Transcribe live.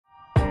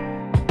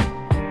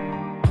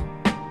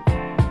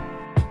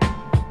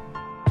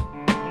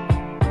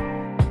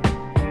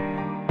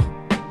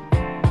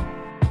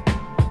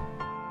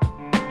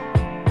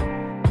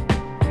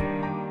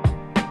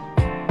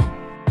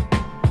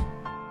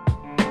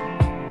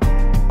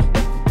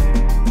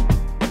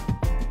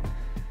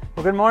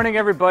Well, good morning,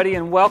 everybody,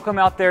 and welcome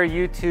out there,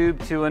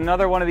 YouTube, to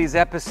another one of these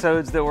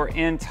episodes that we're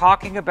in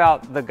talking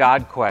about the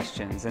God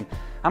questions. And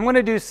I'm going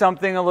to do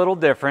something a little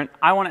different.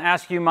 I want to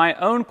ask you my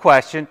own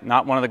question,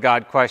 not one of the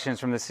God questions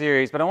from the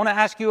series, but I want to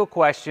ask you a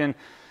question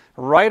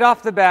right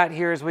off the bat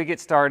here as we get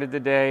started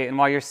today. And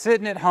while you're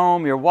sitting at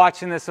home, you're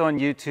watching this on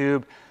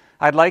YouTube,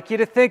 I'd like you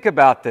to think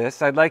about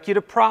this. I'd like you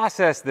to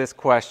process this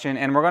question,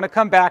 and we're going to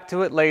come back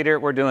to it later.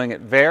 We're doing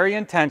it very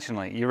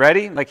intentionally. You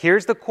ready?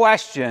 Here's the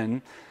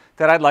question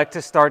that I'd like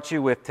to start you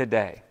with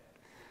today.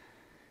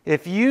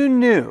 If you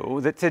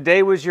knew that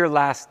today was your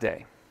last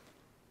day,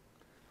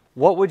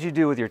 what would you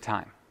do with your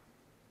time?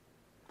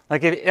 I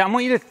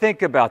want you to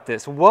think about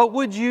this. What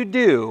would you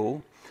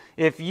do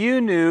if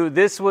you knew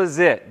this was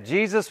it?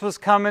 Jesus was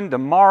coming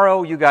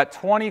tomorrow. You got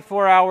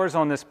 24 hours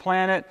on this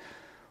planet.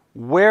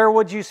 Where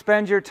would you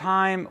spend your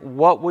time?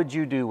 What would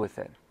you do with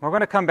it? We're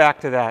going to come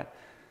back to that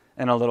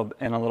in a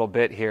little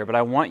bit here, but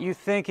I want you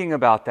thinking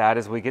about that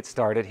as we get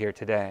started here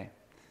today.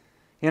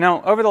 You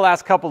know, over the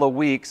last couple of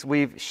weeks,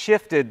 we've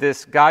shifted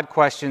this God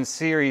Questions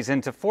series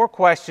into 4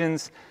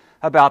 questions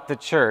about the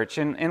church.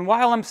 And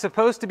while I'm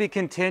supposed to be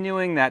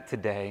continuing that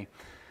today,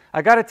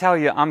 I got to tell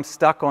you, I'm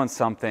stuck on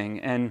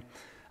something. And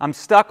I'm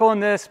stuck on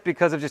this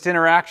because of just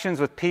interactions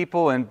with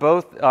people in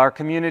both our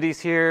communities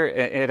here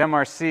at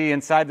MRC,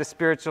 inside the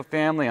spiritual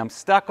family. I'm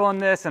stuck on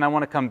this, and I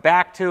want to come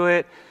back to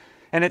it.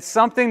 And it's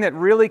something that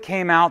really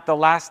came out the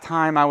last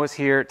time I was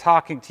here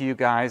talking to you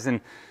guys.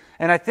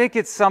 And I think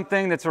it's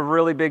something that's a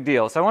really big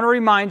deal. So I want to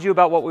remind you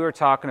about what we were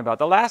talking about.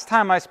 The last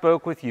time I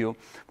spoke with you,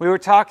 we were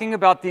talking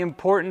about the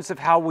importance of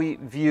how we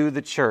view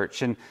the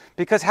church. And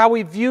because how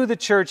we view the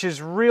church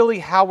is really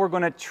how we're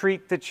going to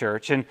treat the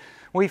church. And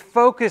we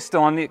focused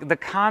on the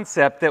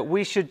concept that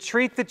we should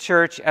treat the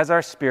church as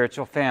our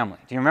spiritual family.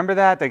 Do you remember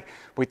that?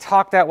 We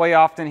talk that way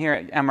often here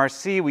at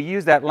MRC. We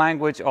use that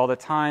language all the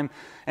time.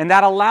 And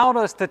that allowed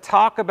us to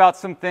talk about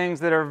some things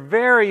that are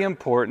very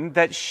important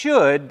that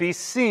should be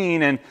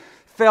seen and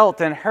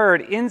felt and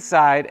heard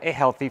inside a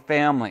healthy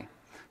family.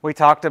 We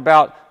talked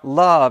about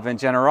love and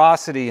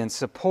generosity and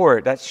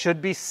support that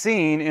should be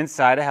seen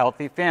inside a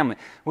healthy family.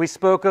 We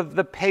spoke of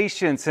the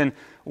patience and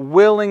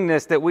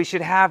willingness that we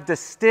should have to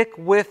stick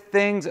with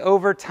things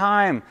over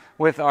time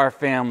with our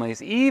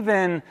families,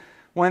 even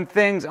when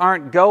things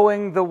aren't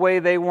going the way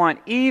they want.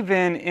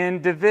 Even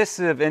in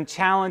divisive and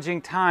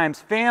challenging times,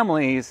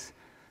 families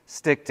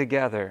stick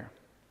together.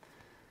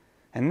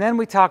 And then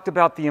we talked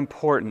about the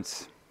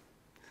importance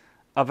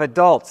of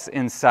adults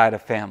inside a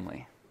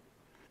family,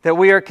 that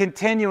we are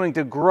continuing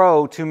to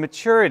grow to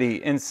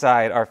maturity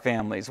inside our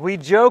families. We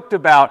joked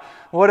about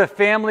what a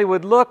family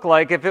would look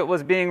like if it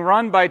was being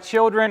run by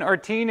children or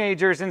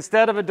teenagers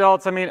instead of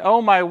adults. I mean,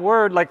 oh my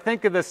word,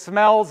 think of the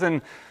smells and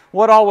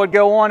what all would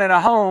go on in a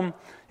home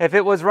if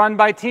it was run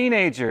by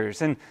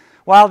teenagers. And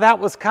while that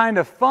was kind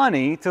of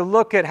funny to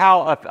look at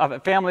how a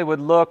family would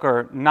look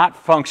or not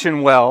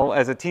function well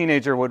as a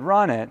teenager would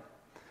run it,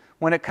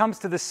 when it comes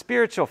to the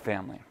spiritual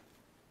family,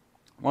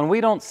 when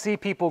we don't see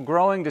people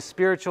growing to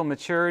spiritual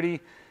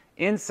maturity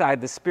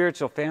inside the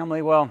spiritual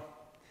family, well,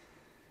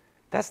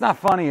 that's not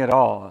funny at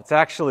all. It's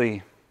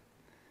actually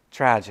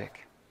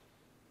tragic.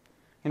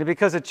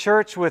 Because a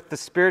church with the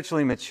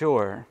spiritually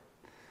mature,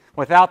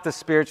 without the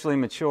spiritually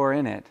mature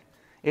in it,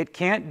 it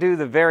can't do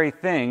the very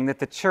thing that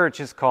the church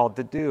is called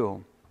to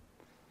do.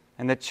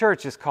 And the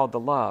church is called to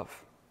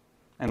love,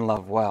 and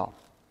love well.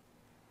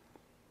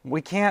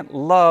 We can't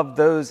love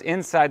those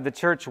inside the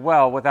church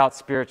well without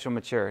spiritual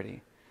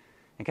maturity.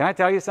 And can I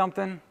tell you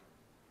something?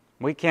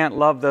 We can't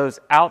love those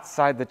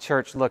outside the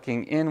church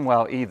looking in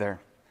well either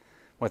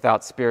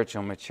without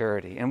spiritual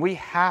maturity. And we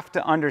have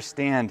to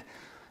understand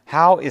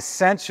how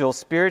essential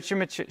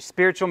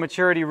spiritual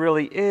maturity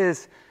really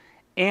is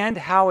and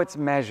how it's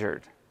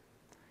measured.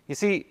 You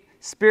see,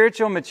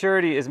 spiritual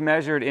maturity is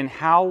measured in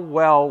how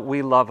well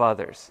we love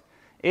others.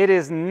 It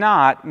is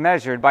not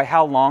measured by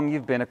how long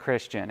you've been a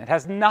Christian. It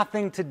has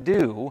nothing to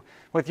do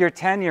with your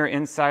tenure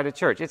inside a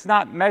church. It's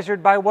not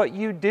measured by what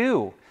you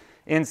do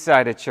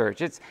inside a church.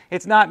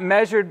 It's not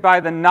measured by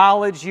the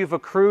knowledge you've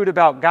accrued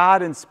about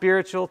God and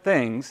spiritual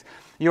things.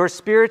 Your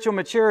spiritual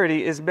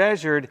maturity is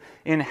measured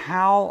in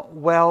how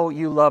well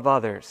you love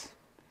others.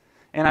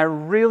 And I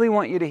really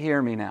want you to hear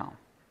me now.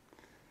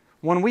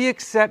 When we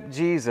accept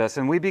Jesus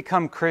and we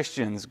become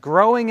Christians,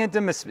 growing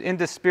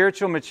into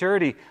spiritual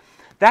maturity,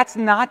 that's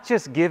not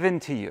just given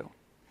to you.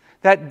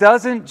 That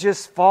doesn't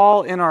just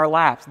fall in our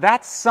laps.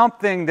 That's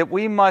something that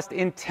we must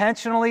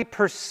intentionally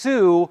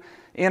pursue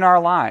in our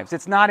lives.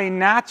 It's not a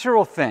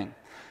natural thing.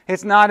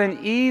 It's not an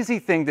easy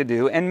thing to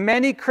do. And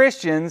many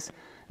Christians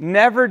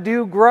never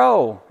do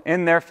grow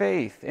in their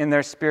faith, in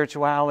their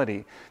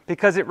spirituality,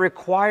 because it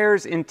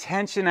requires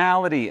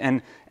intentionality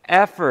and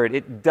effort.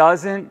 It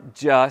doesn't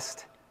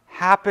just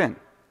happen.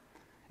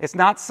 It's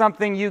not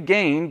something you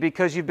gain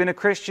because you've been a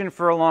Christian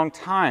for a long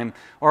time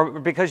or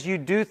because you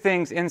do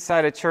things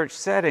inside a church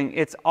setting.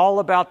 It's all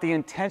about the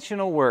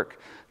intentional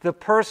work, the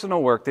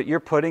personal work that you're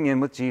putting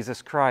in with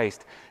Jesus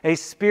Christ. A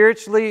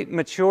spiritually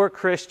mature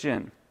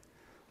Christian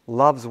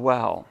loves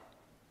well.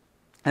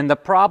 And the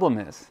problem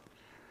is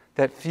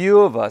that few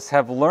of us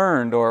have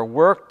learned or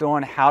worked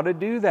on how to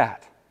do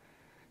that.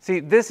 See,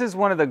 this is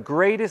one of the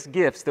greatest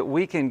gifts that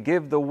we can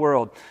give the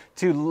world,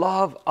 to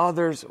love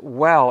others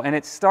well. And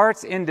it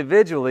starts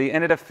individually,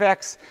 and it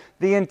affects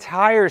the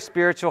entire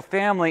spiritual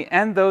family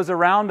and those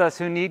around us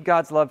who need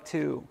God's love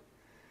too.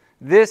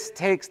 This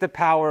takes the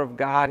power of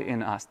God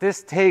in us.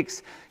 This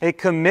takes a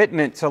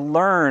commitment to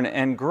learn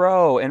and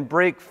grow and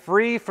break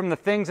free from the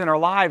things in our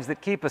lives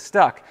that keep us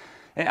stuck.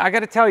 And I got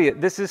to tell you,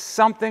 this is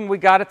something we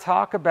got to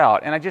talk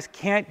about, and I just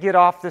can't get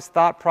off this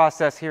thought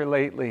process here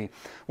lately.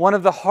 One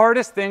of the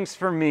hardest things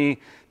for me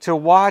to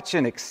watch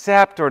and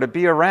accept or to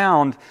be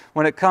around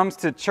when it comes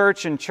to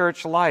church and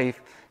church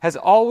life has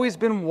always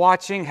been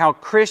watching how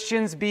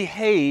Christians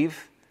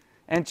behave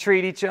and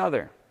treat each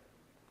other.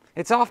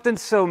 It's often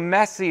so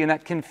messy, and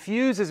that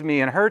confuses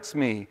me and hurts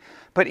me.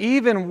 But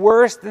even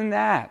worse than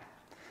that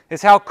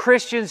is how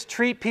Christians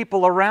treat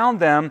people around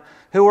them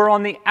who are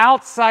on the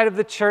outside of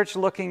the church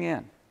looking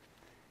in.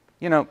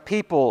 You know,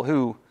 people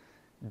who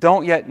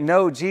don't yet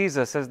know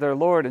Jesus as their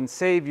Lord and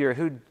Savior,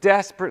 who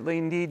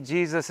desperately need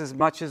Jesus as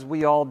much as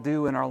we all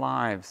do in our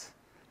lives.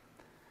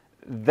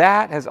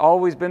 That has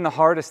always been the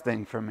hardest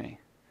thing for me.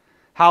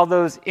 How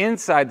those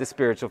inside the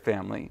spiritual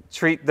family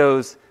treat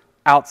those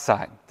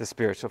outside the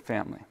spiritual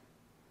family.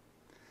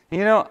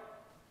 You know,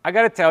 I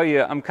got to tell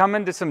you, I'm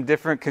coming to some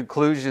different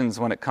conclusions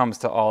when it comes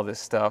to all this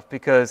stuff,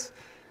 because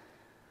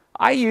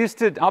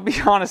I'll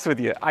be honest with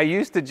you, I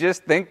used to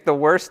just think the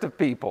worst of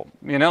people.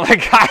 You know,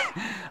 like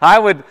I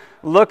would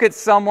look at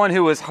someone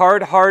who was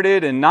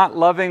hard-hearted and not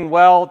loving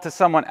well to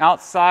someone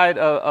outside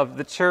of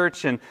the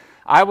church, and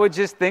I would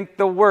just think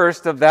the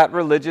worst of that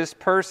religious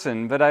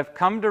person. But I've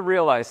come to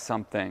realize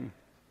something.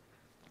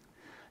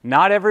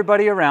 Not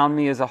everybody around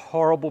me is a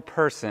horrible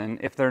person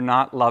if they're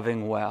not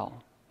loving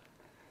well.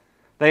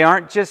 They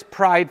aren't just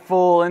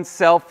prideful and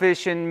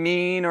selfish and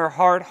mean or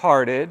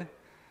hard-hearted.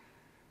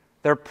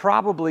 They're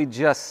probably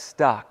just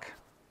stuck.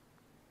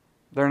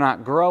 They're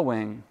not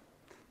growing.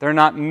 They're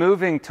not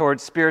moving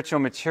towards spiritual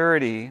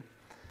maturity.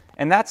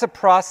 And that's a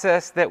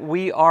process that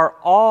we are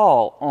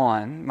all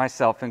on,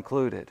 myself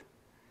included.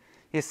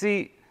 You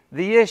see,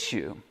 the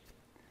issue,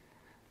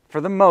 for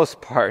the most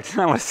part,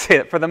 I want to say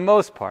it, for the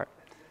most part,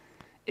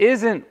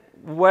 isn't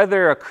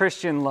whether a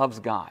Christian loves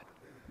God.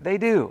 They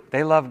do.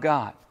 They love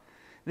God.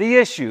 The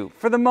issue,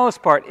 for the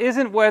most part,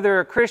 isn't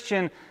whether a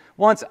Christian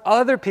wants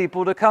other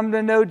people to come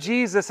to know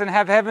Jesus and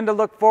have heaven to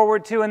look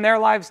forward to in their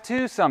lives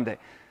too someday.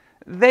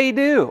 They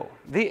do.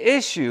 The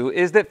issue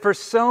is that for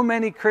so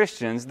many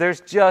Christians,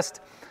 there's just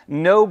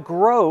no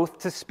growth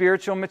to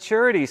spiritual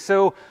maturity.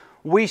 So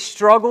we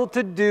struggle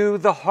to do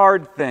the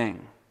hard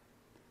thing.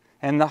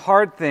 And the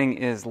hard thing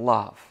is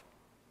love.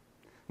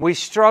 We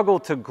struggle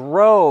to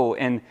grow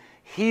and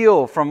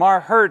heal from our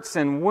hurts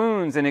and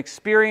wounds and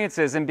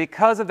experiences, and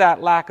because of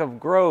that lack of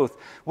growth,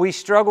 we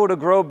struggle to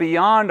grow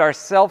beyond our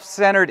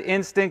self-centered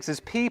instincts as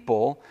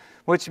people,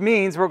 which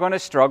means we're going to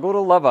struggle to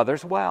love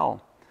others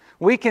well.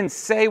 We can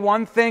say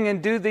one thing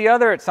and do the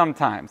other at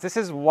sometimes. This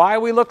is why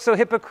we look so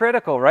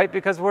hypocritical, right?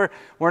 Because we're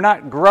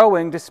not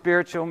growing to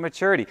spiritual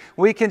maturity.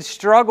 We can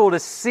struggle to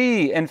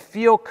see and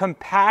feel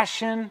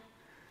compassion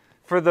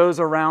for those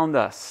around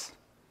us.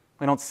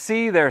 We don't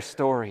see their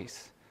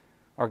stories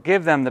or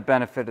give them the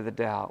benefit of the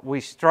doubt. We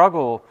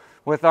struggle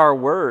with our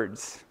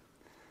words,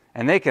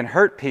 and they can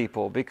hurt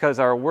people because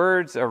our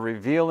words are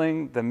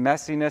revealing the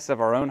messiness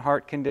of our own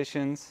heart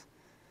conditions.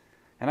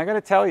 And I got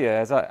to tell you,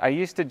 as I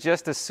used to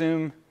just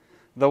assume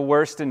the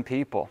worst in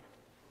people.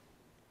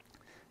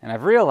 And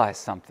I've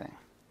realized something.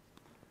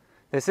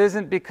 This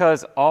isn't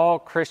because all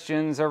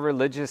Christians are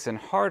religious and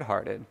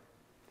hard-hearted.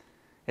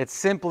 It's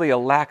simply a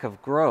lack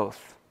of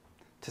growth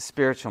to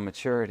spiritual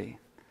maturity.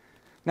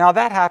 Now,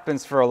 that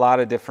happens for a lot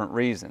of different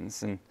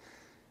reasons. And,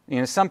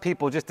 some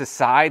people just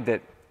decide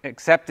that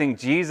accepting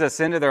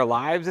Jesus into their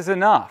lives is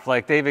enough.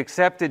 Like, they've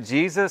accepted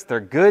Jesus, they're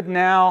good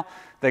now,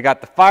 they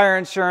got the fire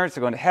insurance,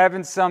 they're going to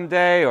heaven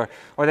someday, or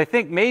they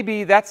think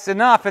maybe that's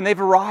enough and they've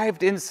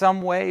arrived in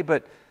some way,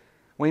 but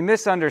we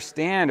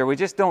misunderstand, or we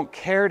just don't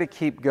care to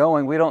keep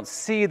going. We don't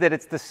see that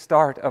it's the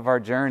start of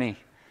our journey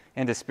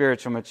into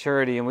spiritual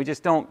maturity, and we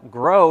just don't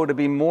grow to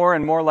be more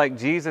and more like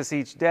Jesus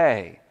each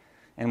day.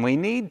 And we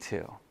need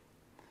to.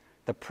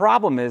 The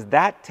problem is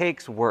that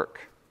takes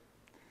work.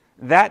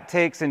 That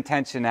takes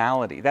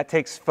intentionality. That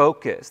takes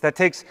focus. That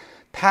takes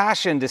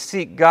passion to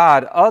seek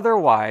God.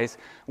 Otherwise,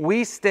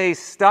 we stay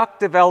stuck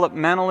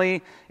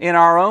developmentally in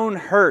our own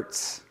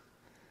hurts.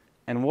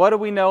 And what do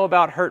we know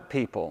about hurt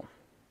people?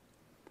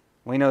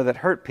 We know that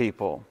hurt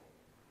people,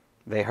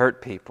 they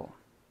hurt people.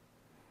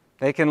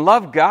 They can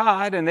love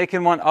God and they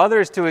can want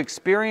others to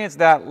experience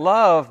that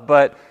love,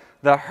 but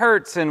the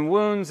hurts and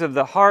wounds of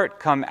the heart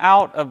come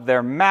out of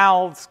their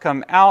mouths,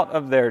 come out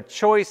of their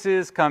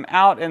choices, come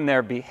out in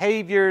their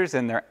behaviors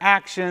and their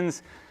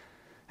actions,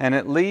 and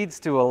it leads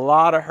to a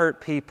lot of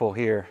hurt people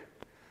here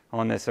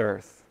on this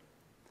earth.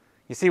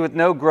 You see, with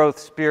no growth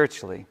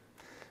spiritually,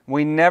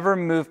 we never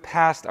move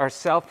past our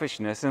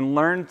selfishness and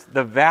learn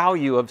the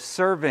value of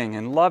serving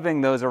and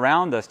loving those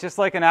around us. Just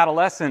like an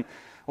adolescent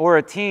or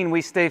a teen,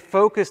 we stay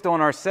focused on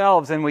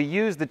ourselves and we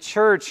use the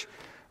church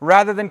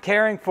rather than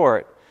caring for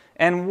it.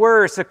 And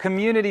worse, a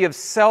community of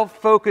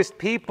self-focused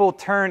people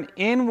turn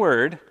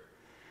inward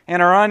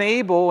and are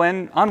unable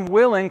and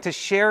unwilling to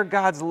share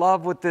God's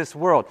love with this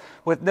world.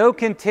 With no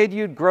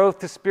continued growth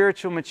to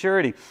spiritual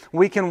maturity,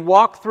 we can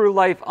walk through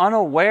life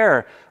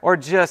unaware or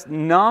just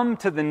numb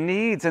to the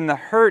needs and the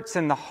hurts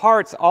and the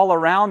hearts all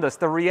around us.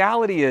 The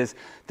reality is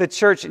the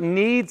church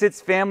needs its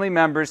family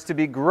members to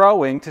be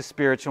growing to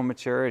spiritual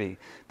maturity,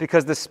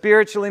 because the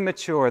spiritually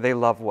mature, they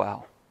love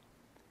well.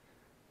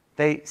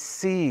 They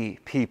see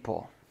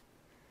people.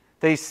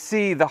 They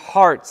see the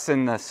hearts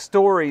and the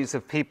stories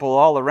of people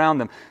all around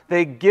them.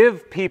 They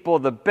give people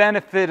the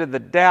benefit of the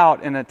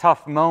doubt in a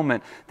tough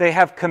moment. They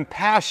have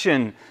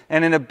compassion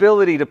and an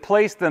ability to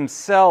place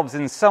themselves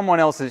in someone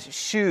else's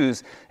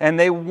shoes. And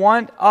they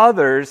want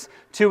others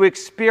to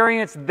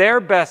experience their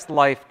best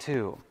life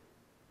too.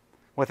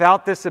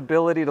 Without this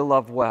ability to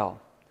love well,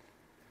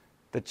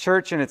 the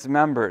church and its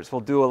members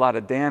will do a lot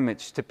of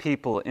damage to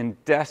people in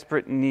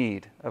desperate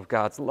need of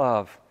God's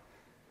love.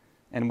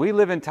 And we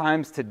live in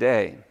times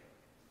today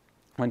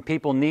when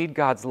people need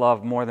God's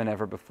love more than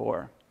ever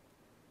before.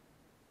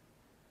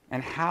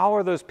 And how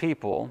are those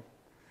people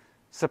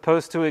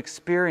supposed to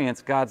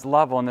experience God's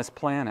love on this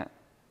planet?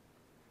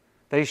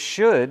 They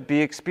should be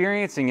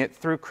experiencing it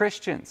through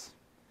Christians.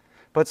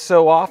 But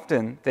so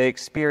often they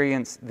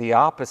experience the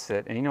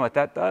opposite. And you know what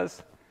that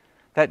does?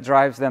 That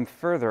drives them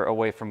further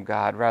away from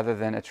God rather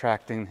than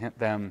attracting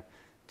them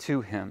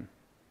to Him.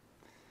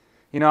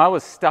 You know, I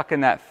was stuck in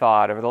that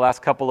thought over the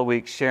last couple of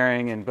weeks,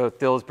 sharing in both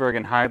Dillsburg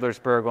and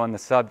Heidlersburg on the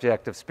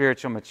subject of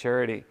spiritual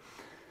maturity.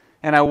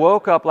 And I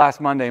woke up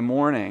last Monday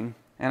morning,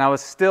 and I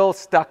was still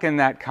stuck in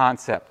that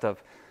concept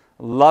of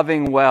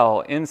loving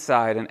well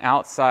inside and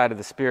outside of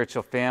the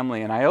spiritual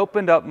family. And I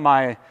opened up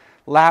my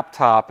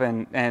laptop,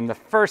 and the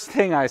first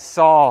thing I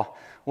saw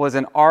was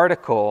an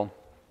article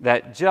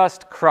that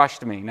just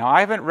crushed me. Now,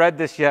 I haven't read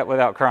this yet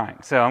without crying,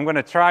 so I'm going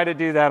to try to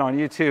do that on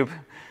YouTube.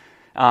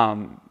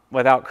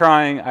 Without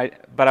crying,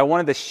 but I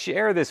wanted to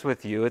share this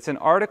with you. It's an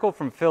article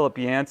from Philip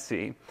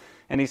Yancey,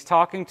 and he's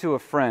talking to a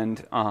friend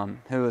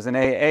who is an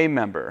AA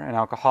member, an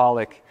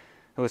alcoholic,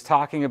 who was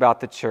talking about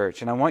the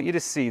church. And I want you to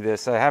see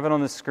this. I have it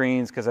on the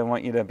screens because I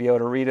want you to be able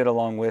to read it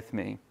along with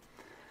me.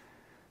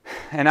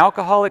 An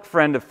alcoholic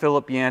friend of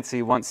Philip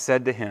Yancey once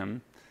said to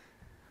him,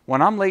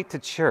 "When I'm late to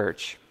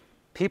church,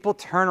 people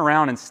turn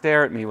around and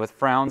stare at me with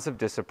frowns of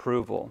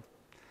disapproval.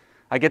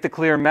 I get the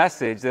clear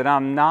message that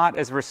I'm not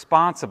as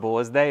responsible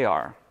as they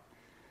are.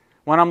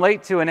 When I'm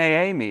late to an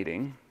AA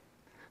meeting,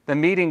 the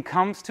meeting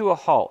comes to a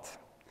halt,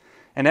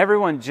 and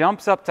everyone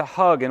jumps up to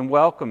hug and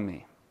welcome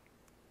me.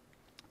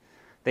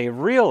 They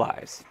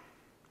realize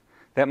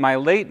that my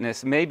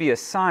lateness may be a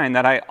sign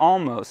that I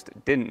almost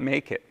didn't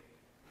make it.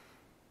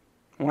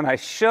 When I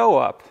show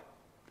up,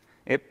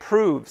 it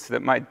proves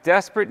that my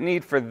desperate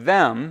need for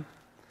them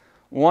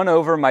won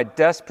over my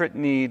desperate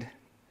need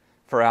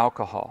for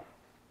alcohol."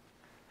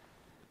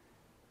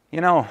 You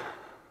know,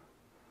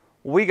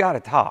 we got to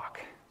talk.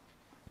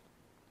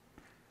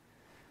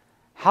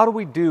 How do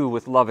we do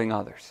with loving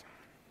others?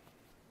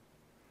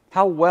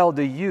 How well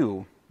do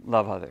you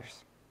love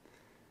others?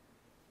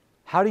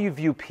 How do you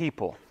view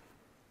people?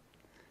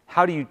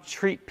 How do you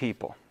treat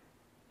people?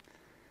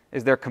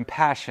 Is there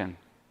compassion?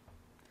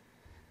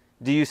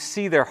 Do you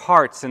see their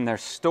hearts and their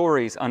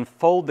stories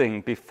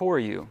unfolding before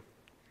you?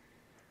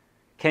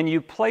 Can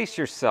you place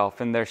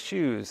yourself in their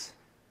shoes?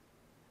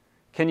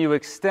 Can you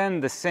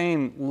extend the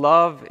same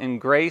love and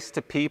grace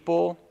to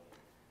people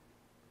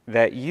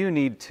that you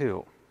need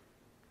too?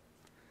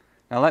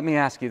 Now let me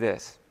ask you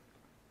this.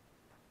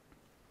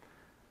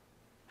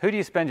 Who do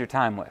you spend your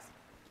time with?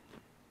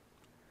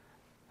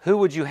 Who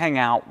would you hang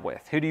out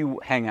with? Who do you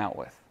hang out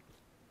with?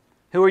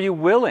 Who are you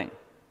willing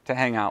to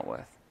hang out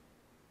with?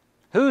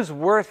 Who's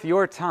worth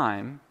your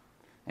time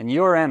and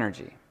your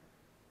energy?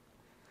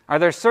 Are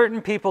there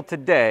certain people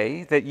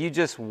today that you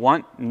just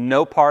want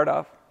no part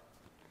of?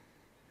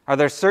 Are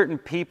there certain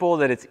people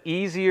that it's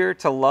easier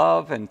to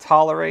love and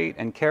tolerate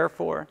and care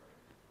for?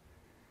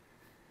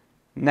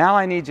 Now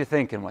I need you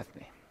thinking with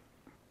me.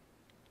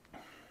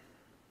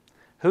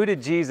 Who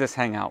did Jesus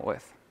hang out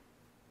with?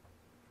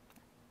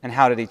 And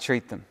how did he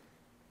treat them?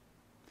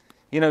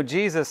 You know,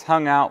 Jesus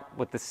hung out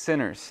with the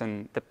sinners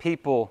and the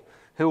people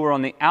who were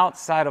on the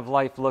outside of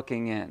life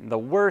looking in, the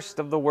worst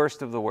of the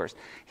worst of the worst.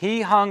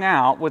 He hung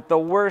out with the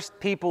worst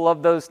people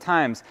of those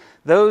times,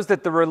 those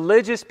that the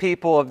religious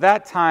people of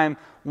that time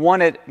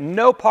wanted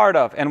no part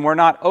of and were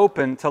not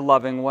open to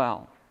loving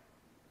well.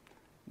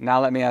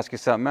 Now let me ask you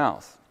something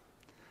else.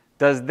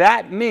 Does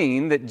that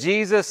mean that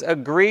Jesus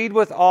agreed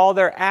with all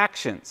their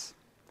actions?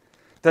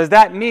 Does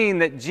that mean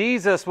that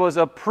Jesus was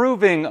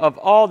approving of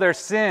all their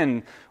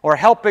sin or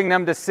helping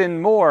them to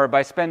sin more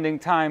by spending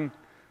time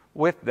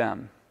with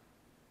them?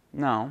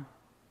 No.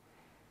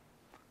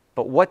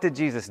 But what did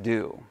Jesus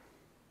do?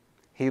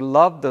 He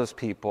loved those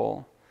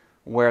people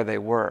where they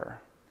were.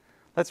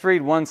 Let's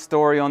read one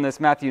story on this,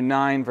 Matthew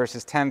 9,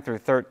 verses 10 through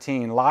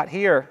 13. A lot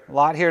here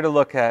to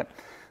look at.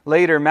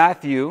 Later,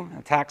 Matthew,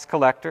 a tax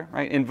collector,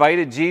 right,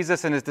 invited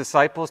Jesus and his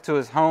disciples to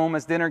his home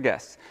as dinner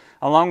guests,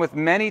 along with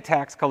many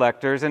tax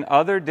collectors and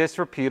other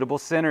disreputable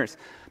sinners.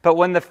 But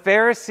when the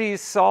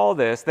Pharisees saw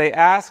this, they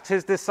asked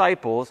his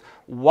disciples,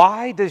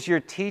 "Why does your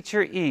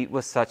teacher eat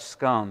with such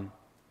scum?"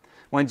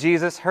 When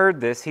Jesus heard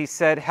this, he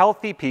said,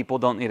 "Healthy people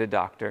don't need a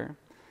doctor.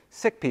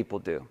 Sick people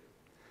do."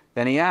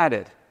 Then he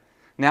added,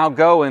 "Now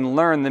go and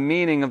learn the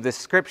meaning of this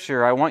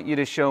scripture. I want you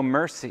to show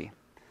mercy,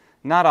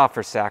 not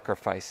offer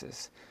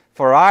sacrifices.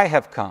 For I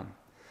have come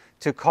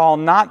to call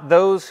not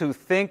those who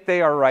think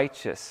they are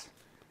righteous,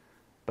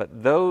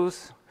 but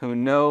those who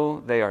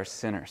know they are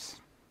sinners."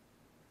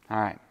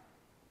 All right.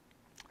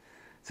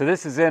 So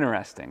this is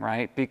interesting,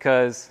 right?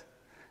 Because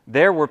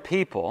there were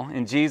people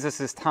in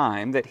Jesus'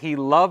 time that he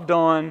loved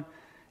on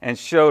and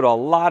showed a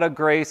lot of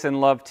grace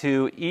and love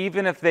to,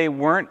 even if they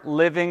weren't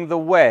living the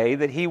way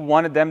that he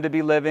wanted them to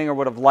be living or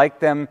would have liked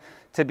them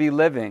to be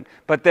living.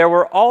 But there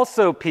were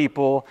also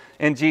people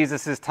in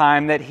Jesus'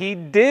 time that he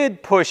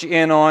did push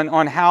in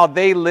on how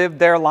they lived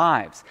their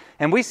lives.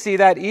 And we see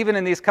that even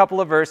in these couple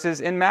of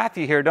verses in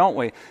Matthew here, don't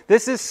we?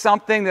 This is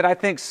something that I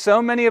think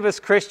so many of us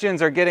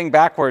Christians are getting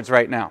backwards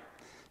right now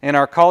in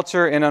our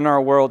culture and in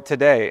our world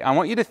today. I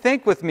want you to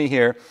think with me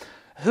here.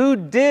 Who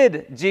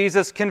did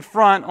Jesus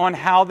confront on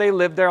how they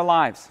lived their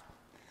lives?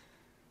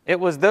 It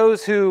was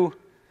those who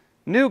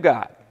knew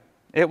God.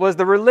 It was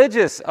the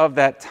religious of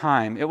that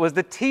time. It was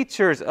the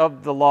teachers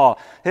of the law.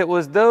 It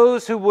was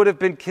those who would have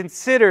been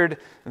considered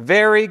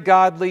very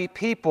godly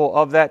people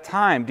of that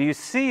time. Do you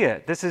see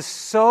it? This is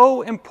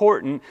so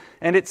important,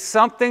 and it's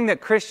something that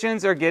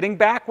Christians are getting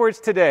backwards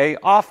today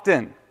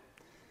often.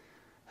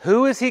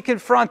 Who is he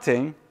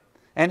confronting,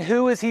 and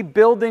who is he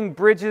building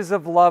bridges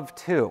of love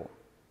to?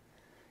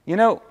 You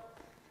know,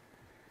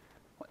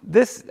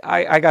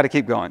 I got to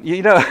keep going.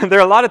 You know, there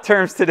are a lot of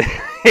terms today.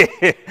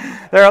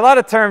 There are a lot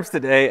of terms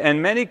today,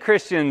 and many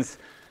Christians,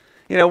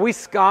 you know, we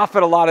scoff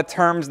at a lot of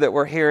terms that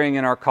we're hearing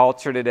in our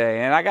culture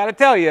today. And I got to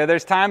tell you,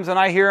 there's times when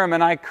I hear them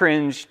and I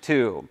cringe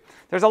too.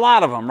 There's a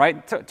lot of them,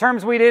 right?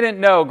 Terms we didn't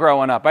know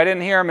growing up. I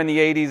didn't hear them in the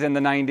 80s and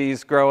the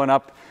 90s growing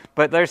up.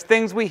 But there's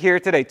things we hear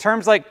today.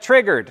 Terms like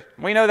triggered.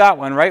 We know that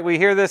one, right? We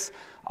hear this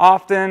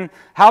often.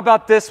 How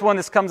about this one?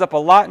 This comes up a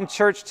lot in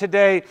church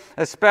today,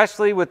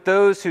 especially with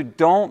those who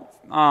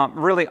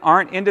really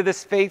aren't into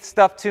this faith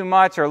stuff too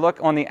much or look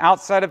on the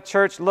outside of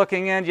church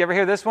looking in. Do you ever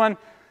hear this one?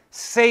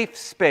 Safe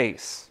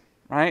space,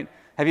 right?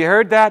 Have you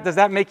heard that? Does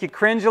that make you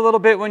cringe a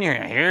little bit when you're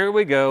here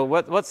we go?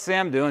 What's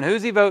Sam doing?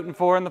 Who's he voting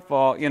for in the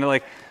fall? You know,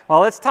 like, well,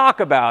 let's talk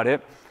about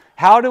it.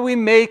 How do we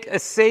make a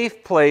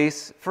safe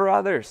place for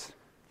others?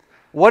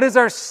 What is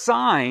our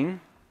sign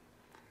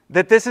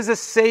that this is a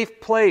safe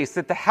place,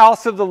 that the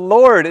house of the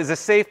Lord is a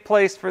safe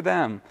place for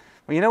them?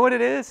 Well, you know what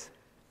it is?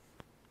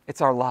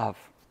 It's our love.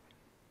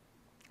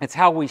 It's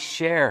how we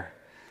share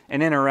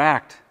and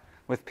interact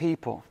with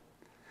people.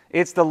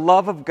 It's the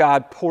love of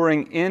God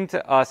pouring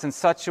into us in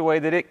such a way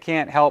that it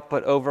can't help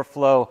but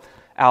overflow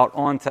out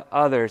onto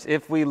others.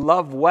 If we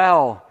love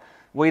well,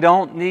 we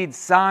don't need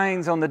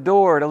signs on the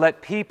door to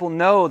let people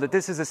know that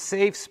this is a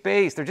safe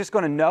space. They're just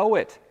going to know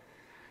it.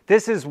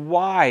 This is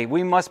why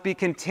we must be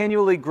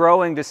continually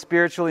growing to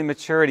spiritually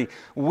maturity.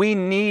 We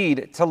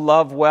need to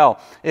love well.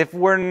 If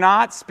we're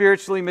not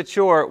spiritually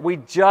mature, we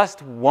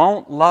just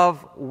won't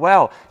love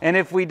well. And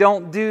if we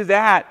don't do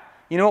that,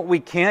 you know what we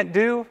can't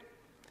do?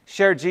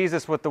 Share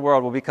Jesus with the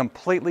world. We'll be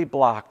completely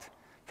blocked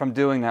from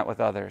doing that with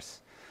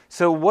others.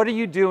 So what are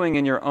you doing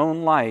in your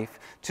own life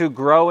to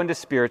grow into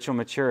spiritual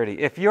maturity?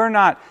 If you're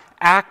not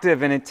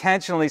active and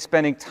intentionally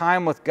spending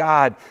time with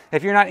God,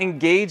 if you're not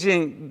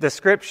engaging the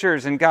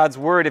Scriptures and God's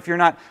Word, if you're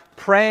not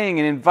praying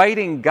and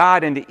inviting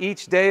God into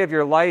each day of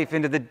your life,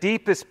 into the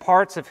deepest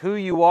parts of who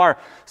you are,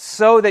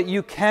 so that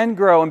you can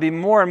grow and be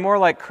more and more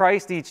like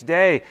Christ each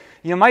day,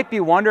 you might be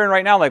wondering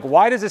right now, like,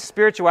 why does this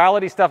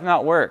spirituality stuff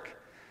not work?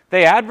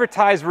 They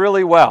advertise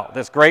really well,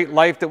 this great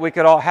life that we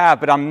could all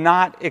have, but I'm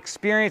not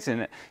experiencing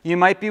it. You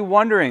might be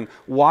wondering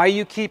why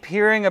you keep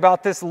hearing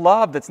about this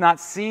love that's not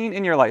seen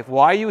in your life,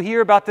 why you hear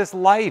about this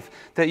life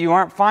that you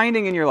aren't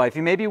finding in your life.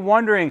 You may be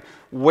wondering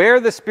where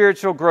the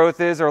spiritual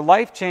growth is or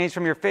life change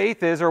from your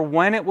faith is or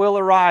when it will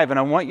arrive. And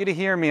I want you to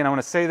hear me, and I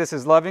want to say this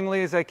as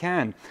lovingly as I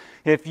can.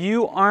 If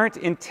you aren't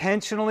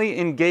intentionally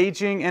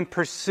engaging and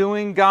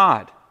pursuing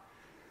God,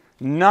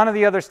 none of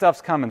the other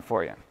stuff's coming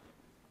for you.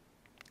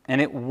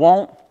 And it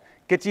won't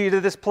get you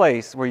to this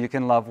place where you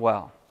can love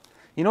well.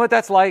 You know what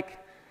that's like?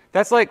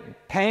 That's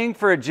like paying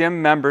for a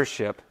gym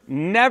membership,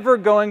 never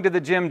going to the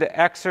gym to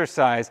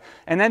exercise,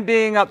 and then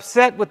being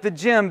upset with the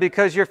gym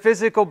because your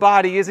physical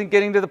body isn't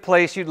getting to the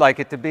place you'd like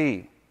it to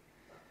be.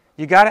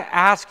 You got to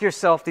ask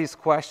yourself these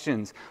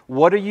questions.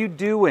 What are you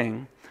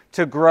doing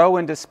to grow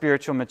into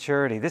spiritual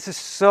maturity? This is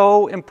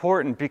so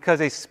important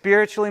because a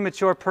spiritually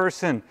mature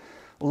person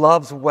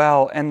loves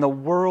well, and the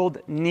world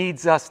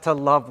needs us to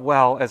love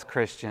well as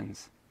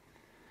Christians.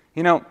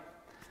 You know,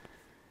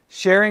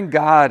 sharing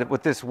God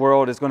with this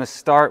world is going to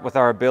start with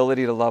our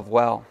ability to love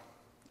well.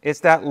 It's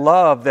that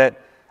love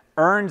that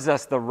earns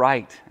us the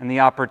right and the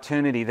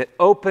opportunity, that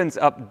opens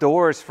up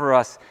doors for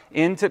us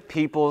into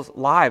people's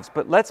lives.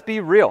 But let's be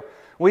real.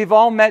 We've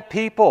all met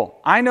people.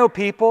 I know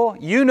people,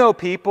 you know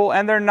people,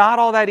 and they're not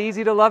all that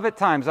easy to love at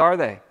times, are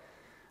they?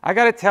 I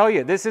got to tell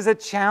you, this is a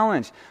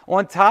challenge.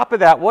 On top of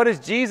that, what does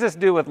Jesus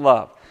do with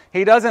love?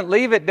 He doesn't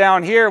leave it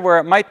down here where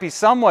it might be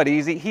somewhat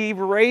easy. He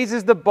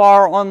raises the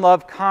bar on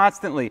love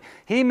constantly.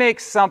 He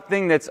makes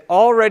something that's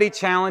already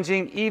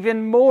challenging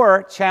even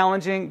more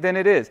challenging than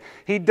it is.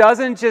 He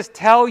doesn't just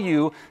tell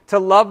you to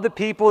love the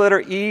people that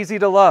are easy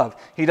to love.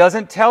 He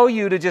doesn't tell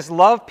you to just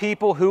love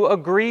people who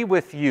agree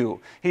with you.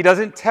 He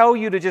doesn't tell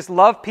you to just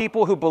love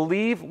people who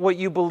believe what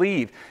you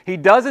believe. He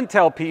doesn't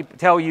tell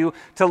you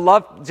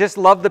to just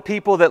love the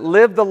people that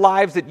live the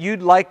lives that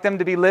you'd like them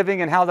to be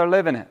living and how they're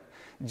living it.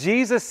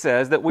 Jesus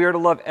says that we are to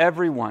love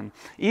everyone,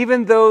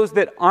 even those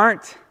that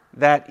aren't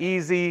that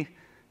easy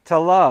to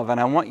love. And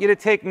I want you to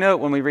take note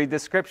when we read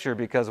this scripture,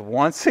 because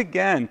once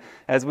again,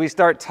 as we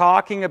start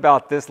talking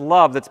about this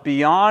love that's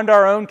beyond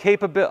our own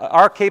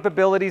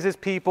capabilities as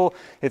people,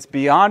 it's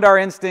beyond our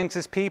instincts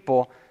as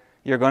people,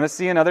 you're going to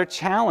see another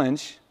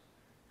challenge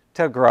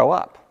to grow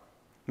up.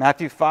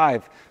 Matthew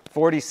 5,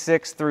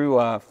 46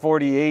 through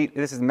 48.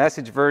 This is the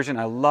Message version.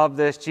 I love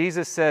this.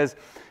 Jesus says,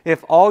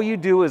 if all you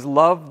do is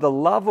love the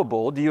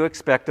lovable, do you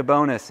expect a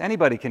bonus?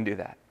 Anybody can do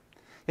that.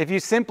 If you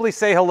simply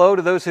say hello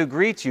to those who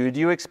greet you, do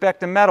you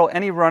expect a medal?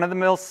 Any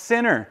run-of-the-mill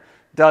sinner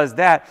does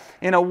that.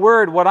 In a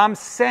word, what I'm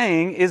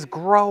saying is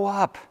grow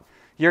up.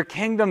 You're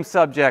kingdom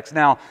subjects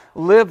now.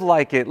 Live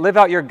like it. Live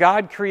out your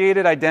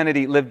God-created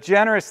identity. Live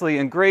generously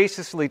and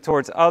graciously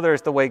towards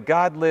others the way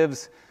God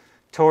lives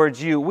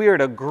towards you. We are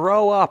to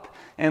grow up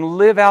and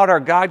live out our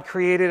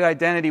God-created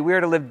identity. We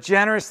are to live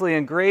generously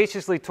and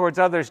graciously towards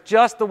others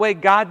just the way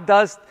God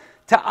does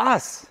to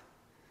us.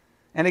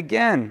 And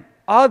again,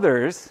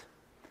 others,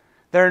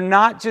 they're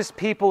not just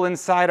people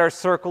inside our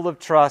circle of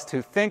trust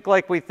who think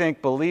like we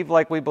think, believe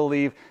like we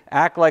believe,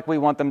 act like we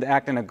want them to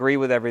act, and agree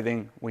with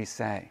everything we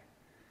say.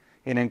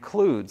 It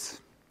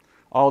includes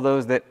all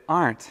those that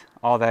aren't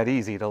all that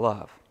easy to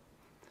love.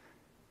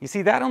 You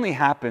see, that only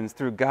happens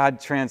through God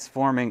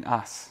transforming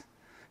us.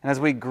 And as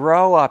we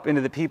grow up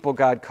into the people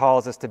God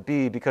calls us to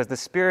be, because the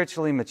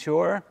spiritually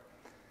mature,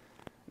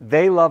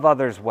 they love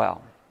others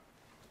well.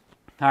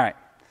 All right.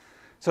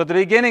 So at the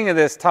beginning of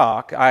this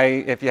talk,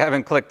 if you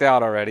haven't clicked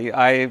out already,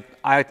 I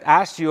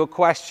asked you a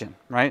question,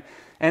 right?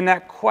 And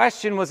that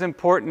question was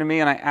important to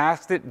me, and I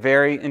asked it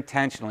very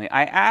intentionally.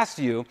 I asked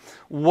you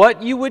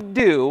what you would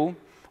do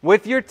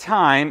with your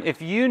time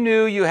if you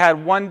knew you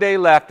had one day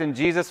left and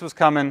Jesus was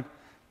coming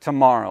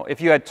tomorrow.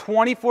 If you had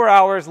 24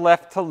 hours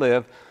left to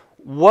live,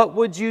 what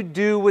would you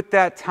do with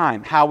that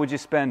time? How would you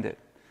spend it?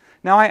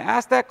 Now, I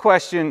asked that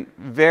question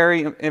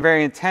very,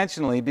 very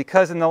intentionally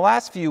because in the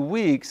last few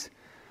weeks,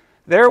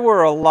 there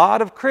were a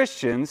lot of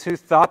Christians who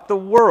thought the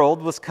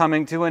world was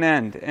coming to an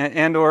end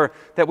and or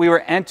that we were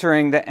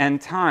entering the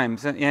end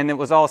times. And it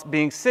was all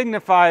being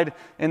signified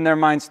in their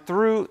minds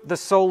through the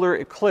solar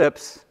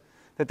eclipse,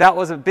 that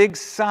was a big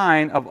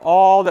sign of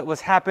all that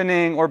was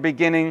happening or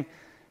beginning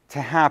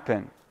to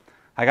happen.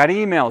 I got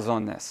emails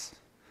on this.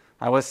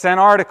 I was sent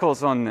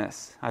articles on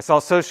this. I saw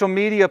social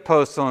media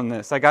posts on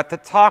this. I got to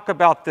talk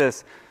about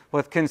this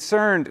with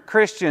concerned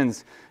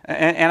Christians.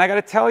 And I got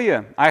to tell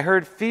you, I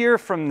heard fear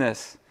from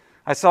this.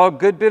 I saw a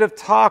good bit of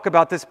talk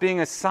about this being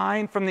a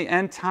sign from the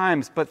end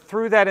times. But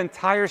through that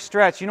entire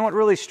stretch, you know what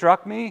really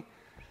struck me?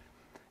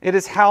 It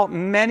is how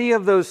many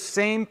of those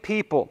same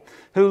people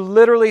who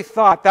literally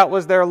thought that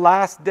was their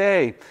last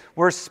day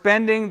were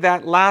spending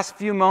that last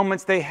few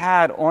moments they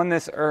had on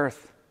this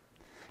earth.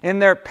 In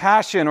their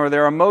passion or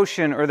their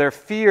emotion or their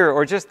fear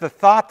or just the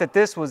thought that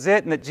this was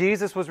it and that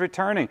Jesus was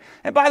returning.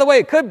 And by the way,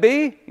 it could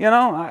be,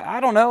 I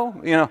don't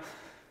know,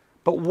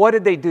 But what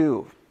did they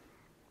do?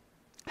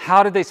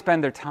 How did they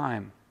spend their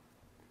time?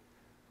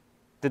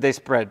 Did they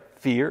spread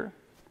fear?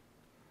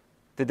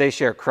 Did they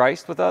share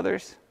Christ with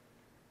others?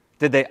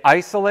 Did they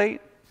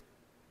isolate?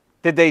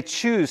 Did they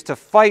choose to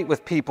fight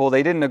with people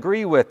they didn't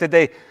agree with? Did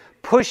they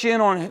push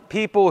in on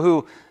people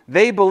who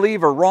they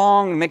believe are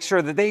wrong and make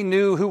sure that they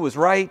knew who was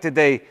right? Did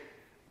they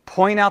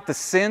point out the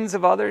sins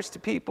of others to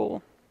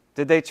people?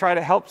 Did they try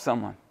to help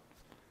someone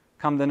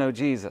come to know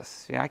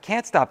Jesus? I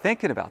can't stop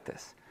thinking about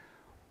this.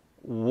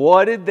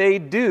 What did they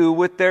do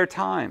with their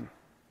time?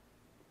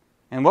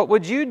 And what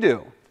would you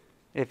do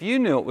if you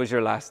knew it was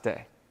your last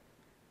day?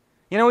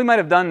 We might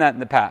have done that in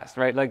the past,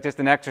 right? Like just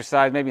an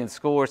exercise, maybe in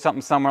school or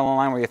something somewhere along the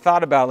line where you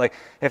thought about, like,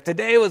 if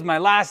today was my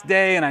last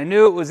day and I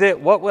knew it was it,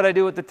 what would I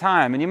do with the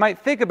time? And you might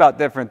think about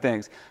different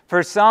things.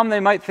 For some, they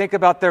might think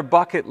about their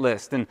bucket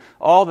list and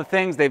all the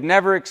things they've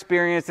never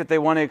experienced that they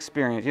want to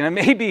experience.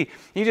 Maybe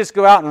you just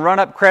go out and run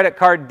up credit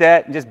card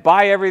debt and just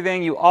buy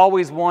everything you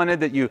always wanted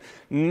that you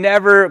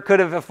never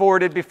could have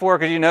afforded before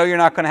because you're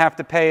not going to have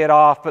to pay it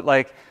off. But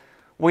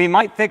we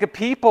might think of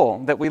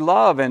people that we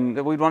love and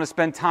that we'd want to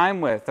spend time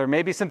with, or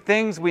maybe some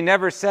things we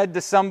never said to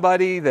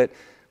somebody that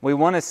we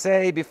want to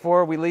say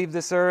before we leave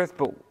this earth.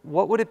 But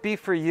what would it be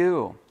for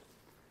you?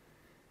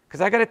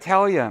 Because I got to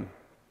tell you,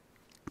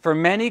 For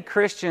many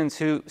Christians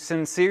who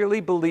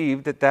sincerely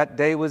believed that that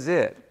day was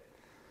it,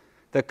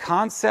 the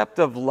concept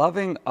of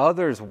loving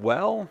others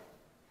well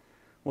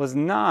was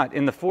not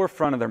in the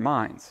forefront of their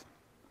minds.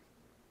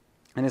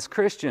 And as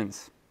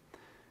Christians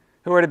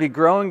who are to be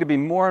growing to be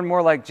more and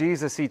more like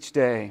Jesus each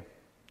day,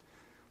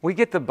 we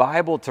get the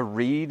Bible to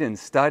read and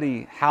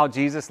study how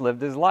Jesus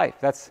lived his life.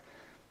 That's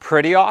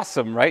pretty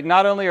awesome, right?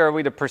 Not only are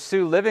we to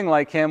pursue living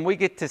like him, we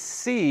get to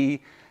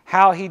see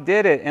how he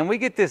did it. And we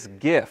get this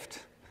gift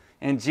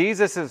in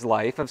Jesus'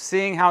 life of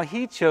seeing how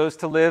he chose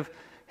to live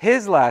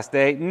his last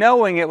day,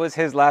 knowing it was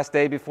his last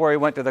day before he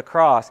went to the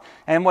cross.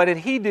 And what did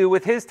he do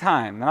with his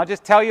time? And I'll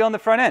just tell you on the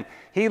front end,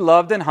 he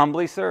loved and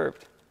humbly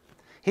served.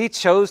 He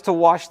chose to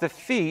wash the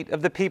feet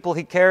of the people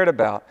he cared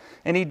about.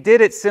 And he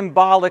did it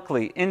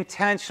symbolically,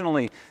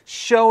 intentionally,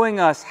 showing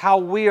us how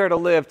we are to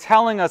live,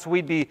 telling us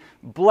we'd be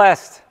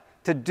blessed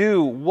to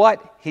do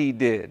what he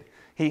did.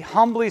 He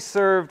humbly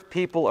served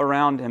people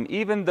around him,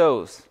 even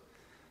those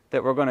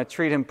that were going to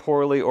treat him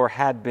poorly or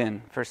had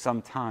been for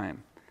some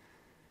time.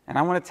 And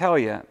I want to tell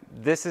you,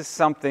 this is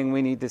something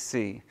we need to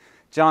see.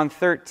 John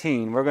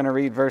 13, we're going to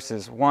read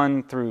verses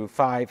 1 through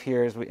 5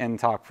 here and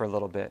talk for a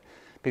little bit.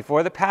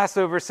 Before the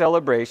Passover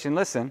celebration,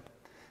 listen,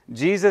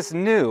 Jesus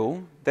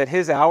knew that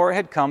his hour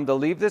had come to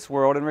leave this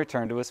world and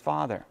return to his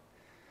Father.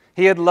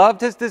 He had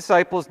loved his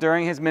disciples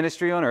during his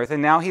ministry on earth,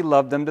 and now he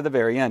loved them to the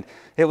very end.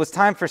 It was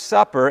time for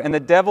supper, and the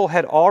devil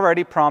had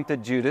already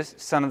prompted Judas,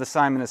 son of the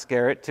Simon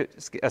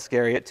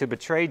Iscariot, to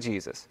betray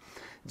Jesus.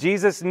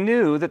 Jesus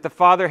knew that the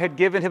Father had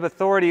given him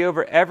authority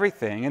over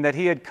everything, and that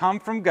he had come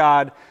from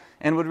God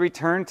and would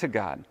return to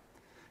God.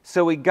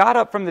 So he got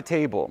up from the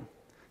table,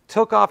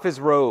 took off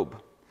his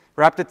robe,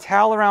 wrapped a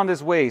towel around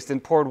his waist,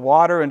 and poured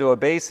water into a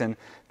basin.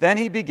 Then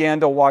he began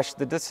to wash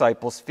the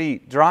disciples'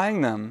 feet, drying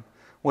them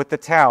with the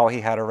towel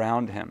he had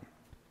around him.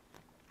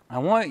 I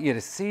want you to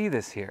see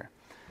this here.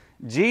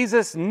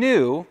 Jesus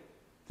knew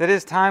that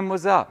his time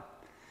was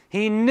up.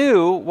 He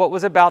knew what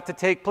was about to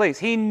take place.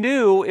 He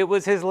knew it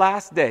was his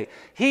last day.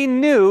 He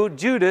knew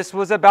Judas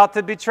was about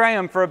to betray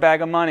him for a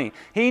bag of money.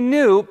 He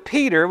knew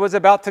Peter was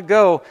about to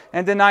go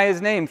and deny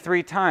his name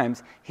 3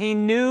 times. He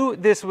knew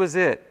this was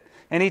it.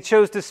 And he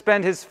chose to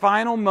spend his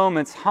final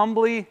moments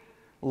humbly,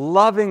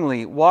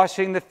 lovingly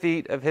washing the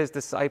feet of his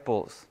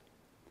disciples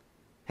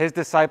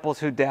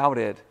who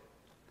doubted,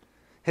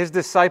 his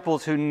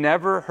disciples who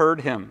never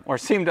heard him or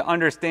seemed to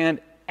understand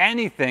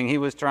anything he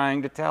was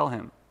trying to tell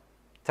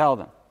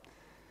them,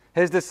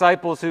 his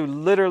disciples who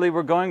literally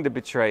were going to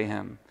betray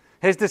him,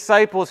 his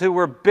disciples who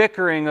were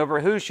bickering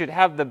over who should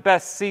have the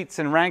best seats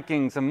and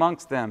rankings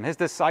amongst them, his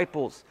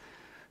disciples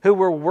who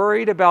were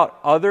worried about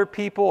other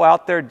people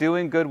out there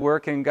doing good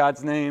work in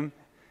God's name,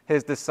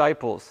 his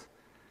disciples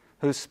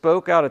who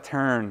spoke out of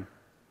turn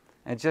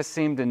and just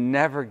seemed to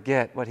never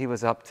get what he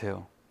was up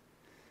to.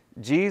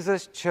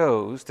 Jesus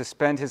chose to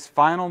spend his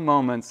final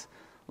moments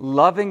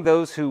loving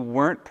those who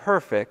weren't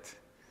perfect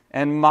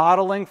and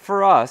modeling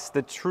for us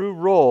the true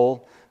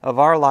role of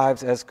our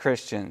lives as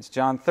Christians.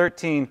 John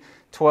 13,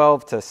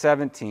 12 to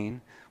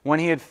 17, when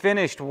he had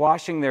finished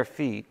washing their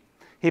feet,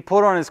 he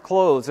put on his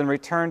clothes and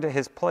returned to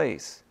his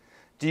place.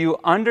 Do you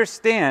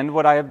understand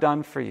what I have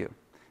done for you?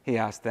 He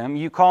asked them.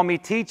 You call me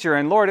teacher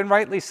and Lord, and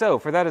rightly so,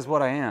 for that is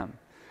what I am.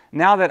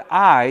 Now that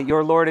I,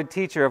 your Lord and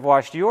teacher, have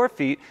washed your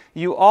feet,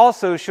 you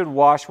also should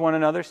wash one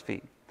another's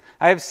feet.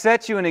 I have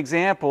set you an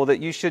example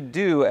that you should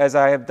do as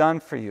I have done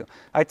for you.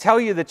 I tell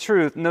you the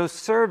truth, no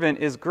servant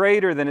is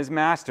greater than his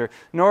master,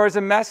 nor is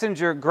a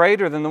messenger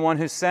greater than the one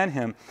who sent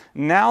him.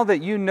 Now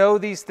that you know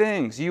these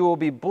things, you will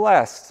be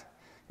blessed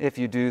if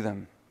you do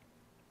them.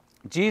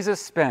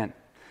 Jesus spent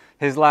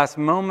his last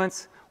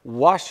moments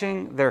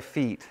washing their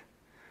feet,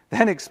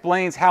 then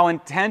explains how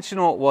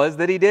intentional it was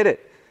that he did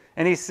it.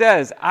 And he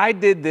says, I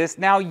did this,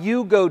 now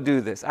you go do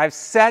this. I've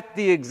set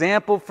the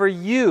example for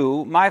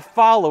you, my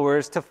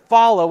followers, to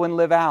follow and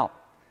live out.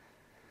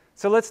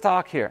 So let's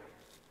talk here.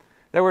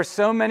 There were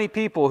so many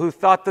people who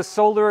thought the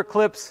solar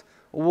eclipse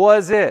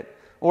was it,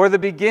 or the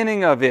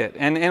beginning of it.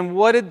 And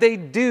what did they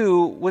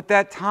do with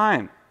that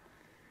time?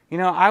 You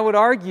know, I would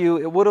argue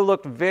it would have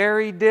looked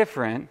very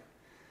different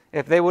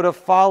if they would have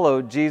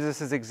followed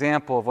Jesus'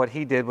 example of what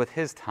he did with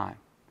his time.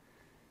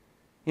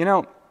 You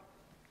know,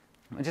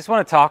 I just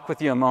want to talk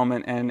with you a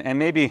moment and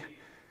maybe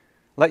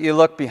let you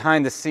look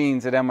behind the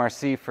scenes at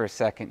MRC for a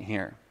second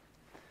here.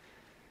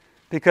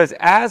 Because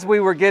as we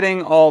were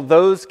getting all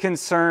those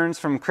concerns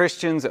from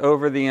Christians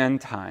over the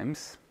end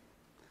times,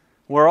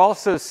 we're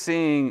also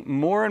seeing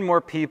more and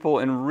more people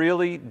in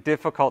really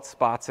difficult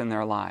spots in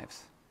their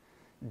lives.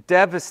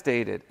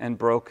 Devastated and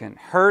broken,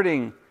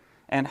 hurting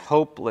and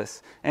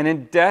hopeless, and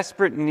in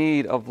desperate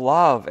need of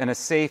love and a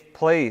safe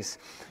place.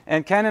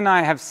 And Ken and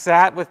I have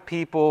sat with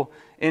people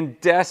in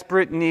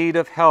desperate need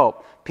of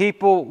help,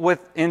 people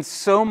in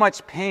so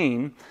much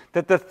pain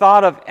that the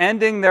thought of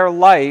ending their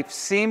life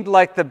seemed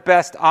like the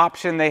best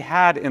option they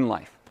had in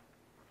life.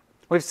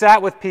 We've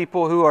sat with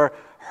people who are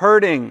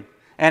hurting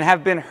and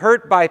have been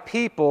hurt by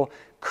people,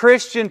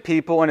 Christian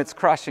people, and it's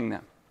crushing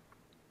them.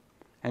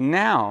 And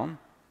now,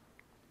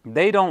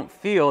 they don't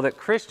feel that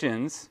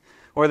Christians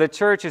or the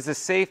church is a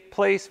safe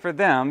place for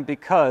them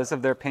because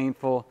of their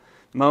painful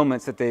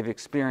moments that they've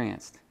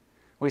experienced.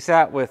 We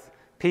sat with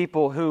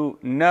people who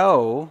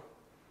know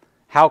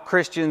how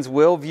Christians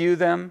will view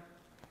them.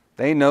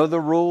 They know the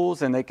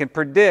rules, and they can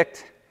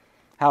predict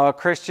how a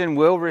Christian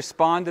will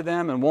respond to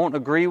them and won't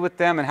agree with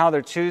them and how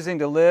they're choosing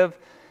to live.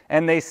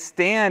 And they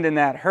stand in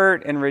that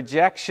hurt and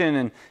rejection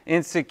and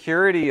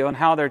insecurity on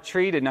how they're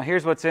treated. Now,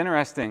 here's what's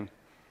interesting.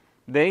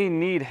 They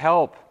need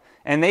help,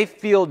 and they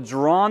feel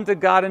drawn to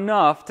God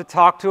enough to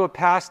talk to a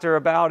pastor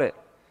about it.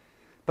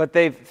 But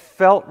they've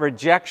felt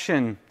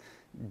rejection,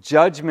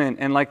 judgment,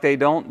 and like they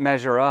don't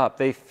measure up.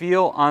 They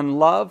feel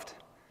unloved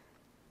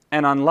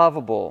and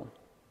unlovable.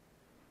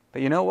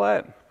 But you know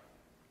what?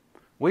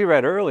 We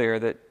read earlier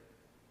that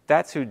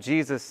that's who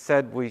Jesus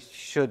said we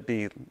should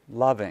be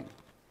loving,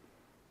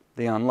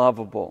 the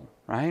unlovable,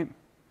 right?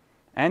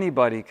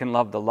 Anybody can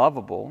love the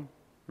lovable,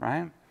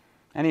 right?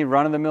 Any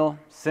run-of-the-mill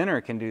sinner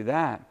can do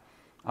that.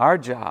 Our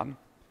job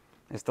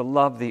is to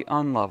love the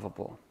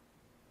unlovable.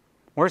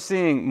 We're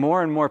seeing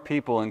more and more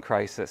people in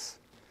crisis,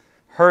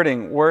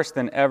 hurting worse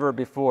than ever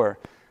before,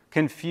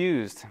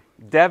 confused,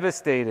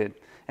 devastated,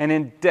 and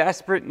in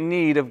desperate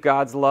need of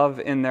God's love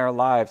in their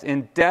lives,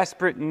 in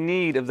desperate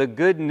need of the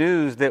good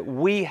news that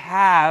we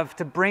have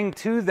to bring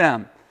to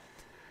them.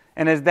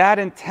 And as that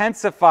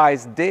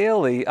intensifies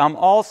daily, I'm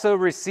also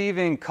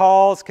receiving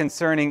calls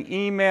concerning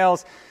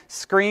emails,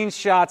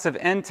 screenshots of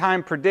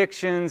end-time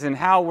predictions and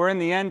how we're in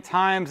the end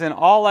times, and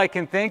all I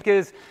can think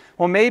is,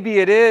 well, maybe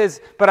it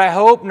is, but I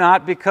hope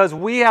not, because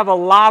we have a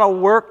lot of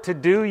work to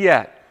do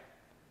yet.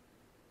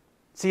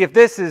 See, if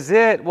this is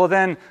it, well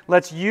then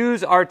let's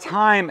use our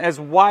time as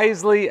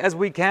wisely as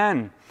we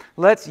can.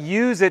 Let's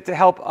use it to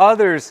help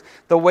others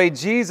the way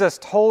Jesus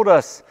told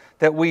us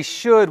that we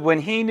should when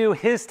He knew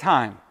His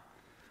time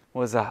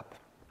was up.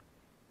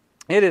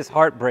 It is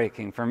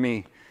heartbreaking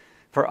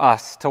for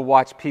us to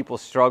watch people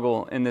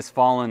struggle in this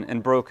fallen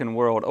and broken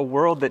world, a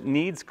world that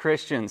needs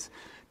Christians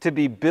to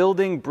be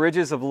building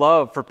bridges of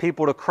love for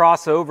people to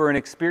cross over and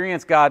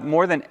experience God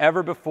more than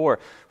ever before,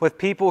 with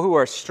people who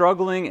are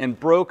struggling and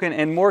broken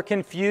and more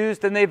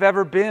confused than they've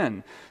ever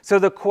been. So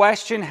the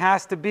question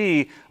has to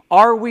be,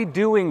 are we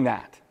doing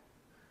that?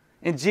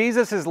 In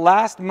Jesus'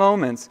 last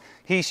moments,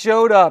 He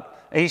showed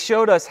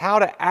us how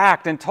to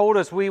act and told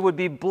us we would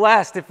be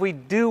blessed if we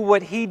do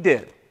what He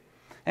did.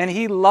 And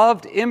He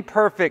loved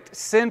imperfect,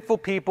 sinful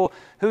people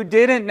who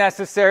didn't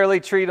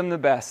necessarily treat Him the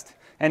best.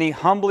 And He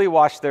humbly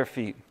washed their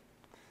feet.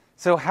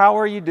 So how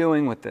are you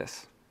doing with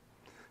this?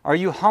 Are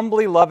you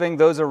humbly loving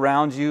those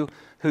around you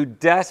who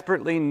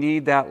desperately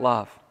need that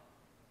love?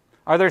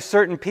 Are there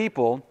certain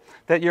people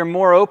that you're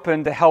more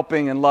open to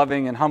helping and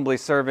loving and humbly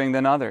serving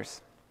than others?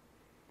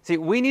 See,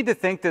 we need to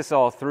think this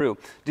all through.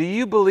 Do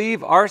you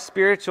believe our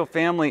spiritual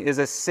family is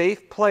a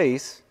safe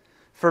place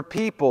for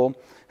people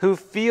who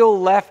feel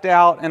left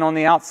out and on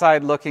the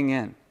outside looking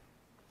in?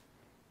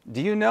 Do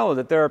you know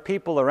that there are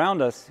people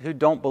around us who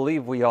don't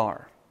believe we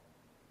are?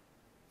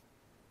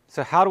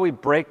 So how do we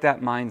break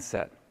that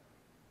mindset?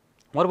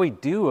 What do we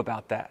do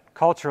about that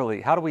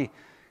culturally? How do we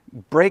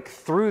break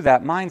through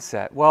that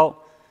mindset?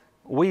 Well,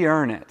 we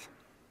earn it.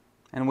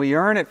 And we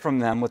earn it from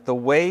them with the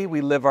way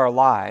we live our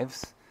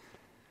lives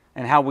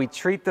and how we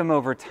treat them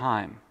over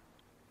time.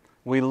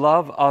 We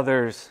love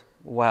others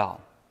well.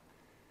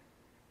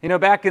 You know,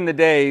 back in the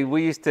day,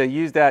 we used to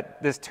use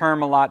this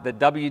term a lot, the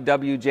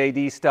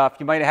WWJD stuff.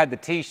 You might have had the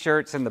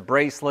t-shirts and the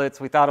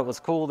bracelets. We thought it was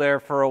cool there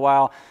for a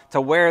while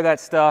to wear that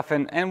stuff,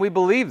 and we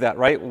believe that,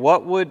 right?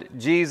 What would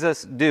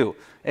Jesus do?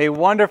 A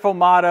wonderful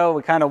motto.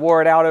 We kind of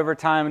wore it out over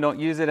time and don't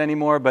use it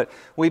anymore, but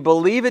we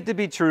believe it to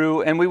be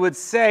true, and we would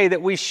say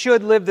that we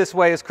should live this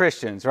way as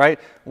Christians, right?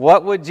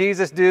 What would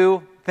Jesus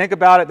do? Think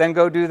about it, then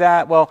go do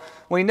that. Well,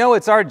 we know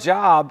it's our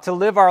job to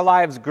live our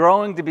lives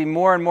growing to be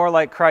more and more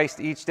like Christ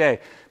each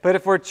day.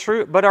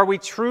 But are we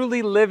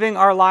truly living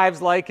our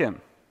lives like Him?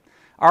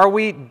 Are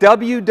we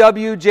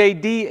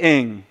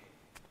WWJD-ing?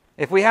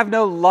 If we have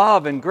no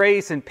love and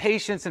grace and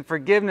patience and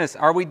forgiveness,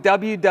 are we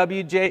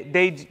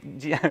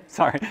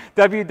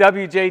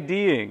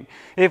WWJD-ing?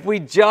 If we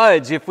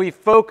judge, if we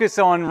focus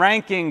on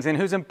rankings and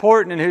who's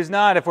important and who's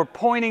not, if we're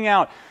pointing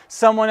out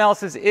someone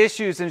else's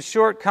issues and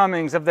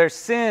shortcomings of their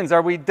sins,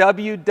 are we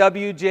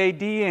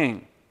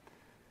WWJD-ing?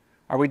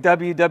 Are we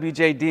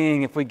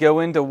WWJD-ing if we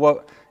go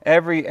into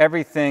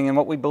everything and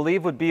what we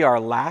believe would be our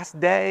last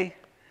day,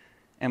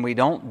 and we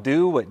don't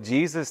do what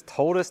Jesus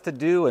told us to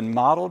do and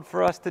modeled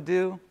for us to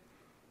do?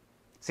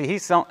 See,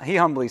 he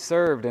humbly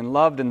served and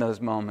loved in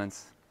those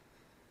moments,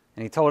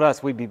 and He told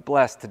us we'd be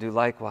blessed to do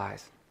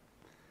likewise.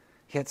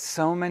 Yet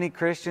so many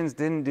Christians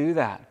didn't do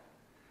that.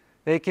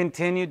 They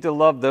continued to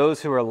love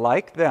those who are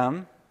like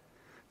them.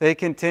 They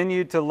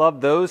continued to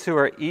love those who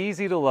are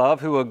easy to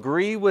love, who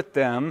agree with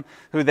them,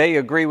 who they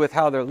agree with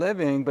how they're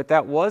living, but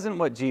that wasn't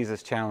what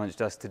Jesus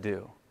challenged us to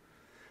do.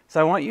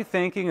 So I want you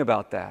thinking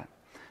about that.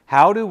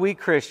 How do we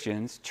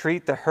Christians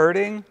treat the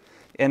hurting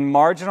and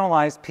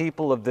marginalized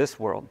people of this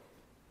world?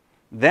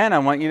 Then I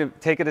want you to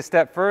take it a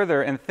step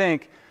further and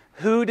think,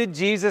 who did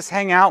Jesus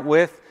hang out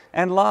with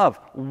and love?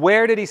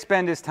 Where did He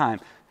spend His time?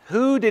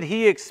 Who did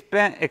he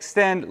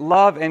extend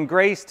love and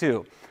grace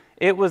to?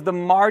 It was the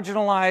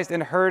marginalized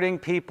and hurting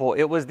people.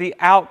 It was the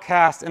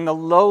outcast and the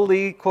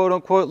lowly, quote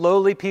unquote,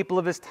 lowly people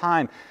of his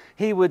time.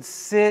 He would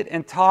sit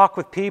and talk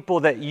with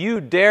people that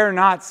you dare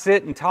not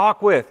sit and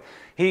talk with.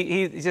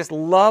 He just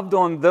loved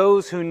on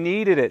those who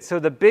needed it. So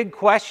the big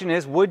question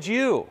is, would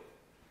you?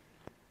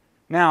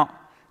 Now,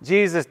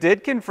 Jesus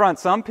did confront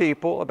some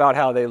people about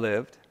how they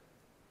lived.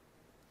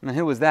 And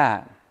who was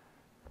that?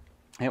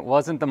 It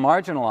wasn't the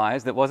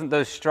marginalized. It wasn't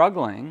those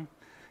struggling.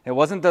 It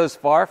wasn't those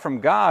far from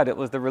God. It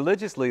was the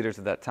religious leaders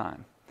of that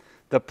time,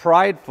 the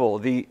prideful,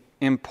 the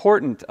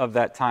important of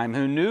that time,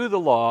 who knew the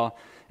law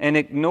and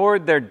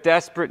ignored their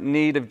desperate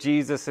need of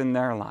Jesus in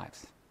their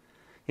lives.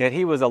 Yet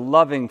he was a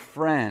loving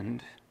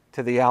friend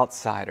to the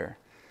outsider,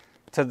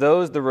 to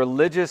those the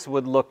religious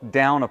would look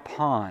down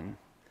upon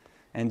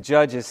and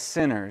judge as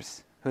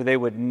sinners who they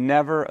would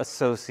never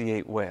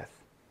associate with.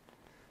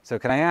 So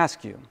can I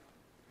ask you,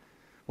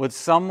 would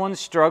someone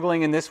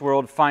struggling in this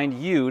world find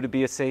you to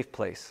be a safe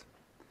place?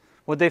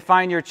 Would they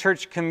find your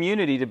church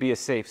community to be a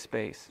safe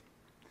space?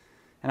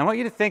 And I want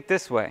you to think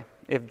this way.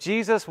 If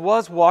Jesus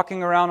was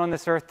walking around on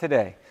this earth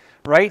today,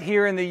 right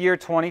here in the year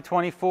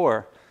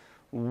 2024,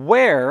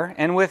 where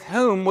and with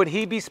whom would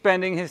he be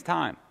spending his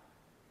time?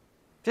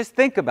 Just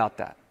think about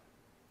that.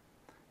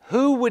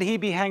 Who would he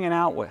be hanging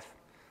out with,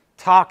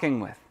 talking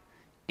with,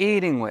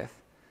 eating with,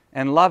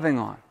 and loving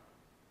on?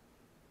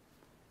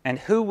 And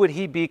who would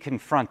he be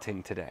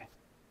confronting today?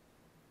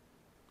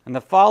 And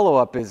the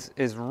follow-up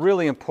is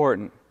really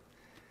important.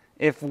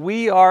 If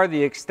we are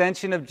the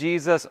extension of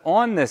Jesus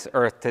on this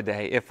earth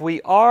today, if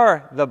we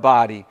are the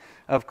body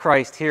of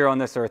Christ here on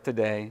this earth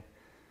today,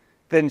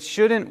 then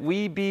shouldn't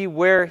we be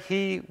where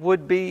he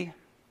would be?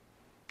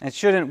 And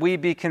shouldn't we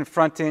be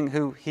confronting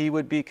who he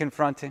would be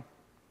confronting?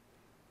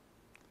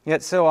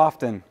 Yet so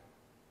often,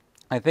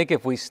 I think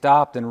if we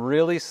stopped and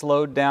really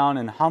slowed down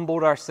and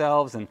humbled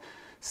ourselves and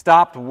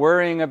stopped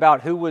worrying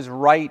about who was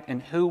right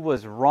and who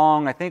was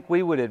wrong, I think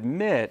we would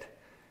admit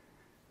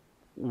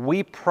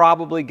we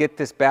probably get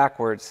this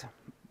backwards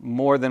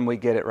more than we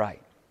get it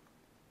right.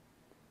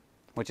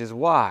 Which is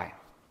why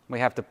we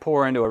have to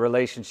pour into a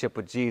relationship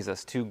with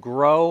Jesus to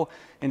grow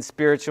in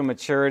spiritual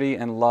maturity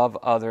and love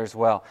others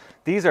well.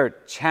 These are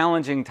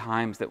challenging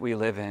times that we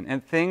live in,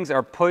 and things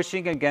are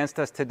pushing against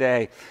us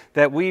today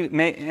that we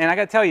may, and I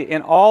got to tell you,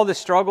 in all the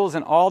struggles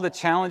and all the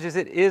challenges,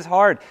 it is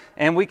hard,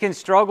 and we can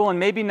struggle and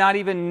maybe not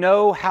even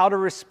know how to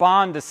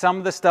respond to some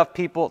of the stuff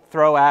people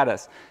throw at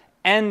us.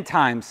 End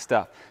time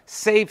stuff,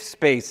 safe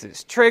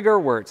spaces, trigger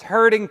words,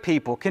 hurting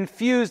people,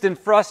 confused and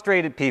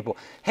frustrated people,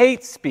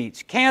 hate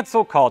speech,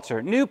 cancel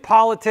culture, new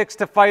politics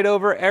to fight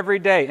over every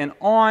day, and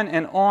on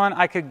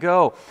I could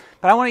go.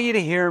 But I want you to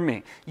hear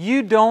me.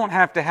 You don't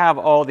have to have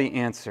all the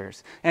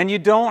answers, and you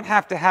don't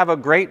have to have a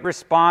great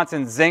response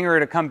and zinger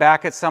to come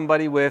back at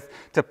somebody with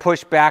to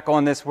push back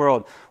on this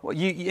world.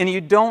 And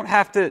you don't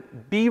have to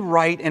be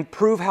right and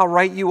prove how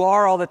right you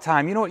are all the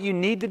time. You know what you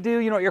need to do?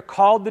 You know what you're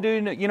called to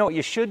do? You know what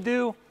you should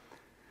do?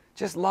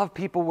 Just love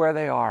people where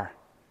they are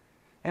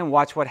and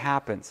watch what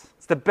happens.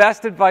 It's the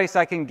best advice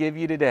I can give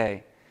you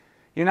today.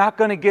 You're not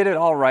going to get it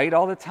all right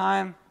all the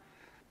time,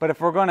 but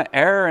if we're going to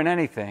err in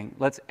anything,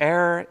 let's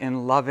err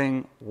in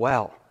loving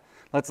well.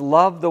 Let's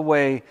love the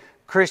way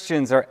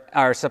Christians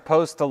are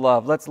supposed to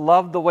love. Let's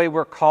love the way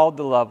we're called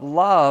to love.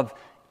 Love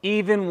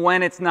even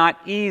when it's not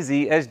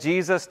easy, as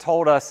Jesus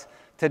told us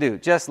to do.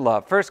 Just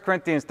love. 1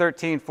 Corinthians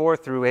 13, 4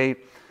 through 8.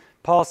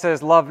 Paul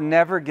says, love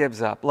never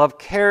gives up. Love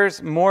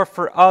cares more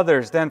for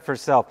others than for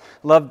self.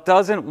 Love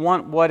doesn't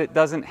want what it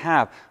doesn't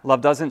have.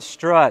 Love doesn't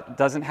strut,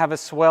 doesn't have a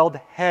swelled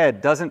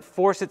head, doesn't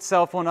force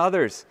itself on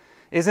others,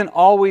 isn't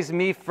always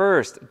me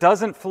first,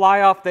 doesn't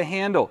fly off the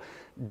handle,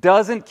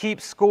 doesn't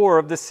keep score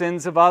of the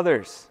sins of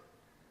others,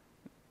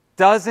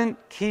 doesn't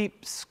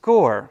keep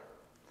score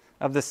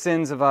of the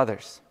sins of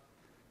others,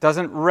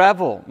 doesn't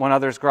revel when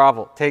others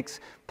grovel,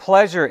 takes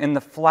pleasure in the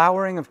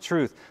flowering of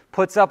truth,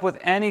 puts up with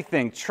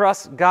anything,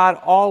 trusts God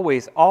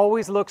always,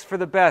 always looks for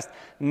the best,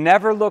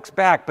 never looks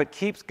back, but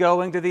keeps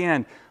going to the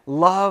end.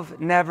 Love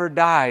never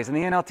dies. In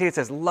the NLT it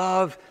says,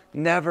 love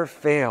never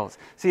fails.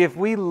 See, if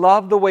we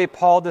love the way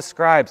Paul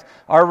describes,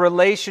 our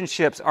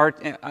relationships,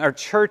 our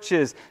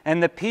churches,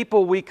 and the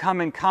people we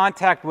come in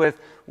contact with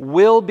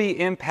will be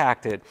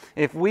impacted.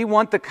 If we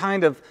want the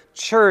kind of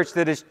church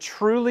that is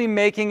truly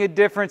making a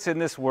difference in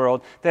this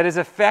world, that is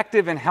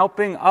effective in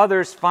helping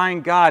others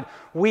find God,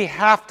 we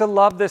have to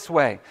love this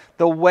way,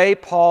 the way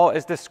Paul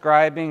is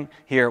describing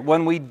here.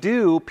 When we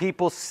do,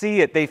 people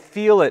see it, they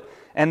feel it,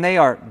 and they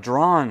are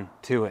drawn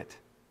to it.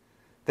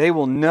 They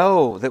will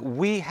know that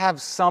we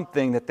have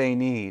something that they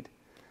need.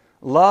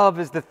 Love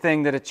is the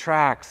thing that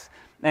attracts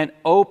and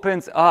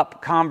opens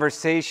up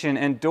conversation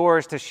and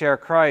doors to share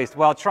Christ.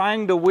 While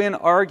trying to win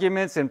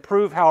arguments and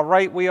prove how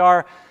right we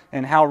are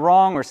and how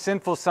wrong or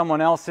sinful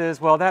someone else is,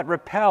 well, that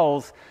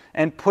repels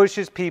and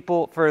pushes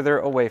people further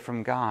away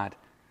from God.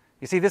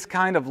 You see, this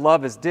kind of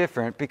love is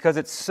different because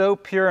it's so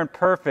pure and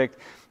perfect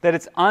that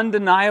it's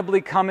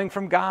undeniably coming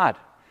from God.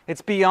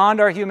 It's beyond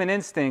our human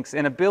instincts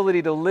and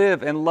ability to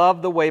live and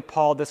love the way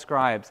Paul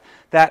describes.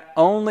 That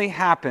only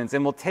happens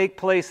and will take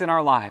place in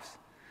our lives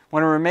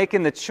when we're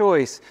making the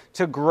choice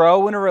to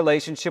grow in a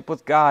relationship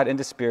with God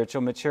into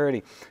spiritual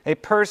maturity. A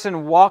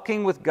person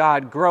walking with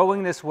God,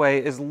 growing this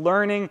way, is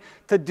learning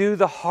to do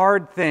the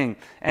hard thing,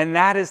 and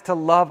that is to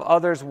love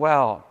others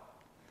well.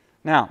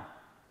 Now,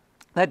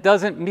 that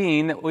doesn't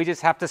mean that we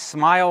just have to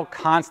smile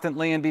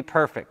constantly and be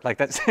perfect. Like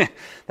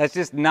that's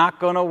just not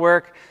going to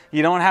work.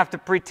 You don't have to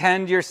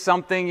pretend you're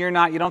something you're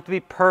not. You don't have to be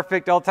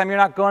perfect all the time. You're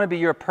not going to be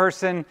your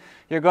person.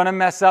 You're going to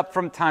mess up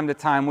from time to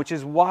time, which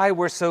is why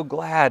we're so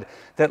glad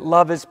that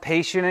love is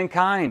patient and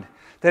kind,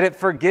 that it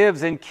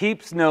forgives and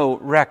keeps no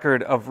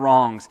record of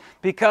wrongs,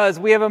 because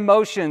we have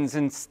emotions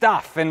and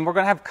stuff, and we're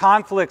going to have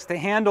conflicts to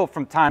handle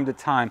from time to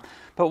time.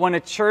 But when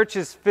a church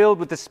is filled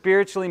with the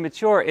spiritually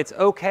mature, it's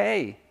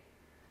okay.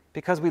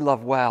 Because we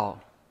love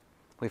well,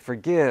 we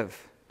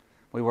forgive,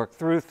 we work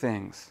through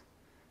things.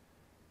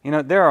 You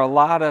know, there are a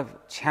lot of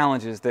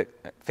challenges that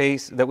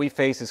we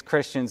face as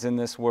Christians in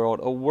this world,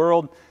 a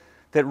world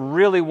that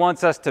really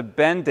wants us to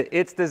bend to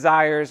its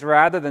desires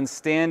rather than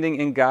standing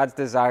in God's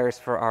desires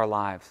for our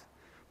lives,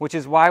 which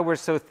is why we're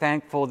so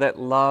thankful that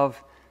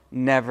love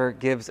never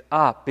gives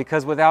up,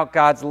 because without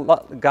God's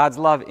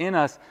love in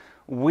us,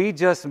 we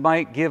just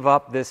might give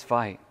up this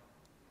fight.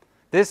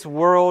 This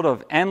world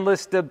of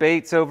endless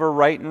debates over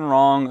right and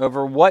wrong,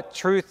 over what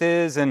truth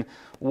is and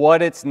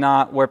what it's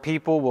not, where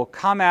people will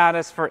come at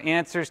us for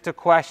answers to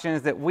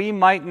questions that we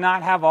might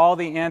not have all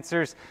the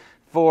answers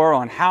for,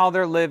 on how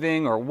they're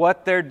living or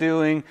what they're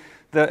doing,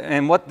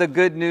 and what the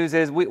good news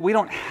is. We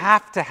don't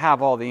have to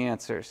have all the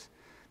answers,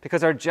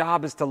 because our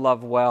job is to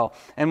love well.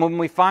 And when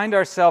we find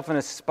ourselves in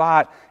a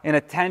spot, in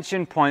a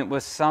tension point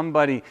with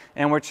somebody,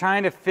 and we're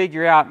trying to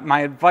figure out, my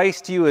advice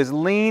to you is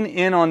lean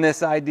in on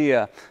this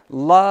idea.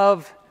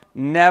 Love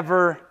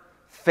never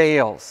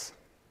fails.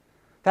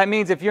 That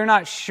means if you're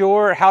not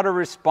sure how to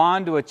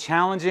respond to a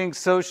challenging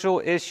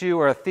social issue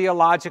or a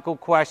theological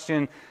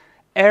question,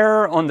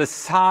 err on the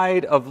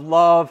side of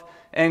love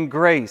and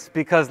grace,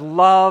 because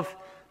love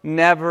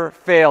never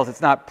fails.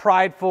 It's not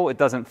prideful. It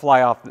doesn't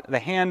fly off the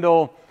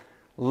handle.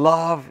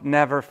 Love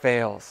never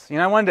fails. You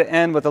know, I wanted to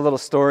end with a little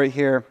story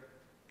here.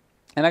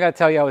 And I got to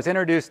tell you, I was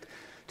introduced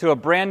to a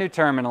brand new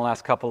term in the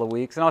last couple of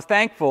weeks. And I was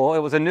thankful. It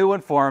was a new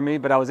one for me,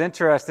 but I was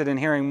interested in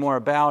hearing more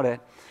about it.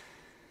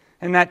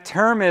 And that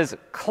term is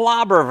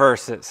clobber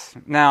verses.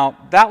 Now,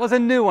 that was a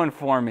new one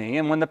for me.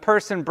 And when the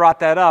person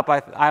brought that up,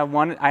 I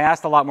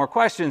asked a lot more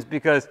questions,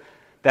 because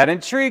that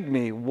intrigued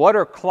me. What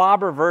are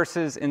clobber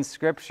verses in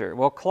Scripture?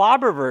 Well,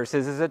 clobber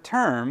verses is a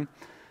term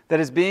that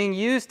is being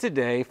used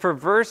today for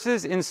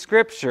verses in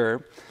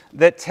Scripture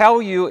that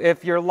tell you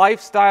if your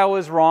lifestyle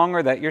is wrong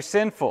or that you're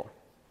sinful.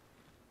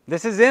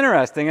 This is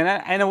interesting,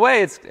 and in a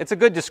way, it's a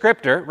good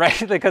descriptor,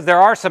 right? Because there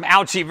are some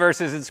ouchy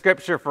verses in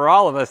Scripture for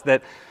all of us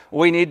that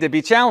we need to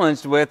be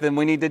challenged with and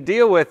we need to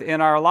deal with in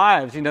our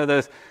lives. You know,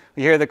 you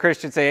hear the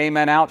Christians say,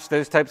 amen, ouch,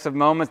 those types of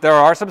moments. There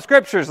are some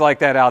Scriptures like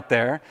that out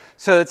there.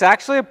 So it's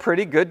actually a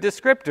pretty good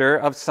descriptor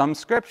of some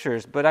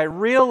Scriptures. But I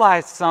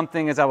realized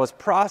something as I was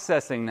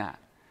processing that.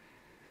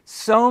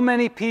 So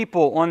many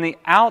people on the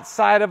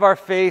outside of our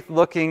faith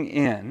looking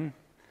in,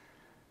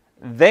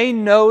 they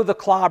know the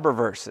clobber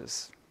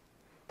verses.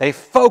 They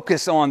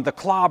focus on the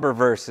clobber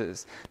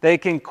verses. They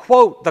can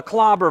quote the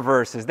clobber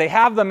verses. They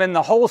have them in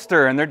the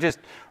holster, and they're just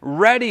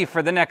ready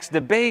for the next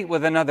debate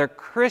with another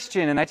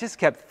Christian. And I just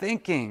kept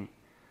thinking,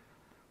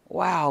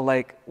 wow,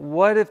 like,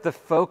 what if the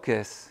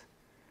focus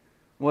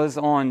was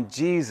on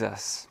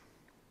Jesus,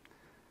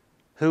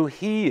 who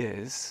He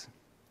is,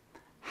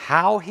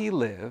 how He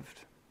lived,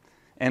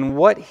 and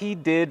what He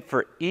did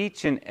for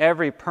each and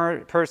every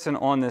person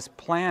on this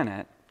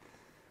planet,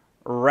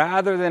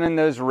 rather than in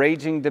those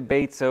raging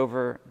debates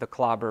over the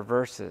clobber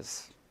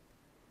verses.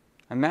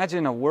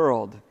 Imagine a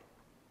world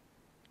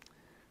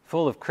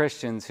full of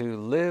Christians who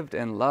lived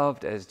and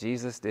loved as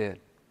Jesus did.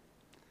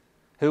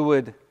 Who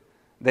would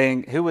they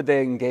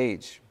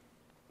engage?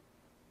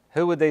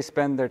 Who would they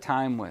spend their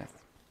time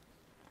with?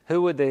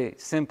 Who would they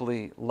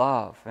simply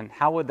love? And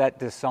how would that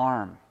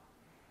disarm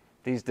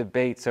these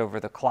debates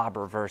over the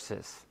clobber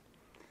verses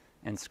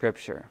in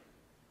Scripture?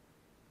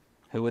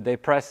 Who would they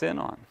press in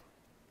on?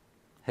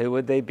 Who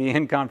would they be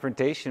in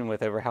confrontation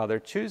with over how they're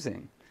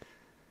choosing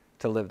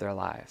to live their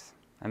lives?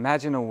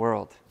 Imagine a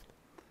world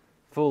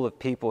full of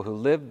people who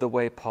lived the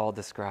way Paul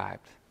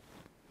described,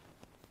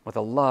 with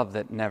a love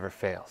that never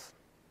fails.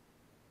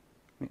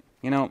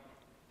 You know,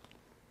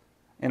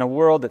 in a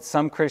world that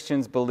some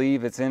Christians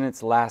believe it's in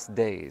its last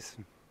days,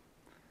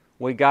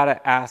 we got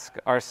to ask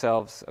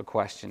ourselves a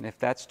question. If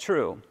that's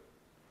true,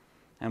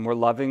 and we're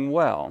loving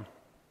well,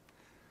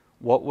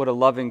 what would a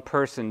loving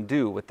person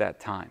do with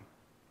that time?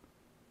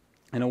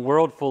 In a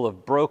world full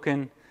of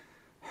broken,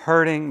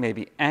 hurting,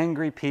 maybe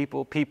angry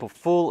people, people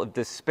full of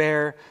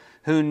despair,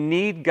 who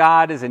need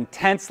God as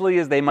intensely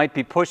as they might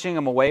be pushing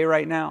Him away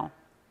right now,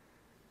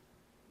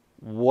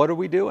 what are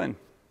we doing?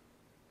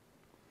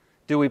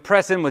 Do we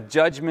press in with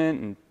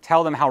judgment and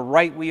tell them how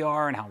right we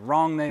are and how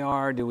wrong they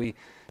are? Do we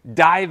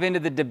dive into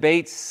the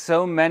debates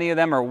so many of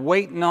them are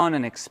waiting on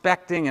and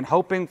expecting and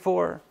hoping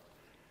for?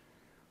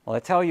 Well, I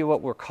tell you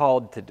what we're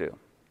called to do.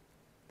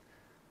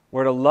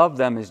 We're to love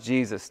them as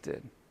Jesus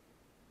did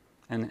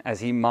and as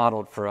he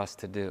modeled for us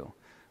to do.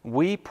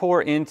 We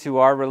pour into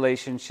our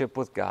relationship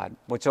with God,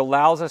 which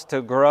allows us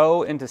to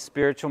grow into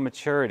spiritual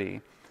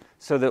maturity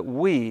so that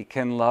we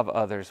can love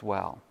others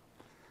well.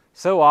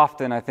 So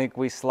often, I think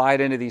we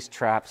slide into these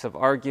traps of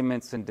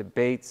arguments and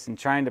debates and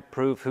trying to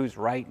prove who's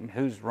right and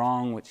who's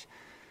wrong, which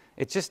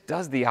it just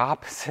does the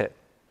opposite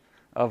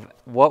of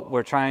what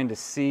we're trying to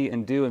see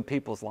and do in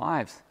people's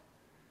lives.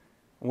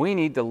 We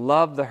need to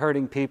love the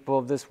hurting people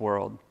of this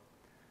world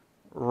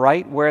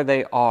right where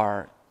they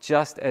are,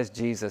 just as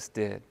Jesus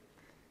did.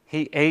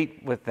 He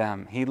ate with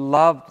them. He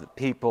loved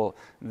people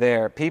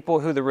there, people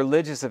who the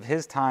religious of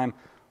his time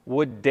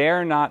would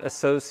dare not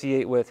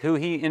associate with, who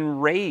he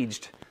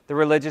enraged the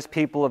religious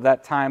people of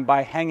that time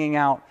by hanging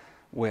out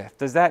with.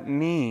 Does that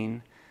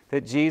mean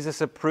that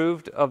Jesus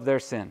approved of their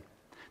sin?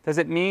 Does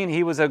it mean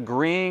he was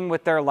agreeing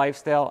with their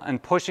lifestyle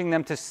and pushing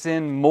them to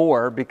sin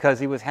more because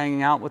he was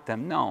hanging out with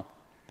them? No.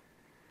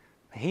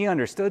 He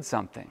understood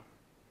something.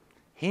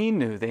 He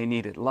knew they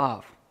needed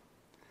love.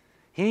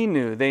 He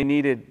knew they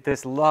needed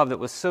this love that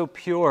was so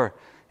pure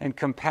and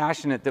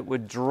compassionate that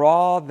would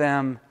draw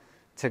them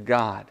to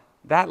God.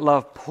 That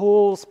love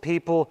pulls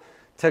people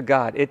to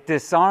God. It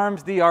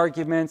disarms the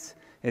arguments,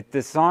 it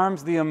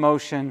disarms the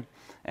emotion,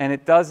 and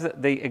it does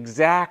the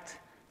exact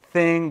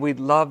thing we'd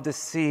love to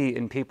see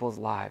in people's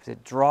lives.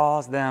 It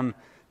draws them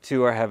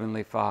to our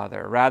Heavenly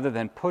Father rather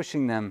than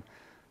pushing them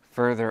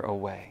further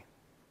away.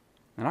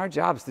 And our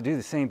job is to do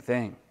the same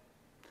thing.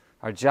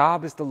 Our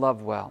job is to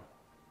love well.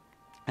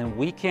 And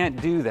we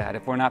can't do that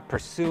if we're not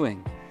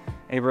pursuing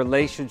a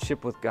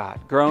relationship with God,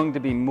 growing to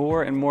be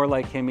more and more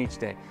like him each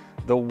day.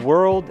 The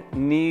world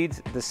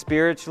needs the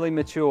spiritually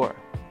mature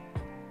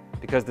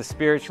because the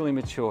spiritually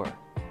mature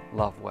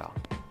love well.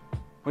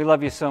 We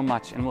love you so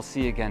much, and we'll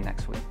see you again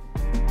next week.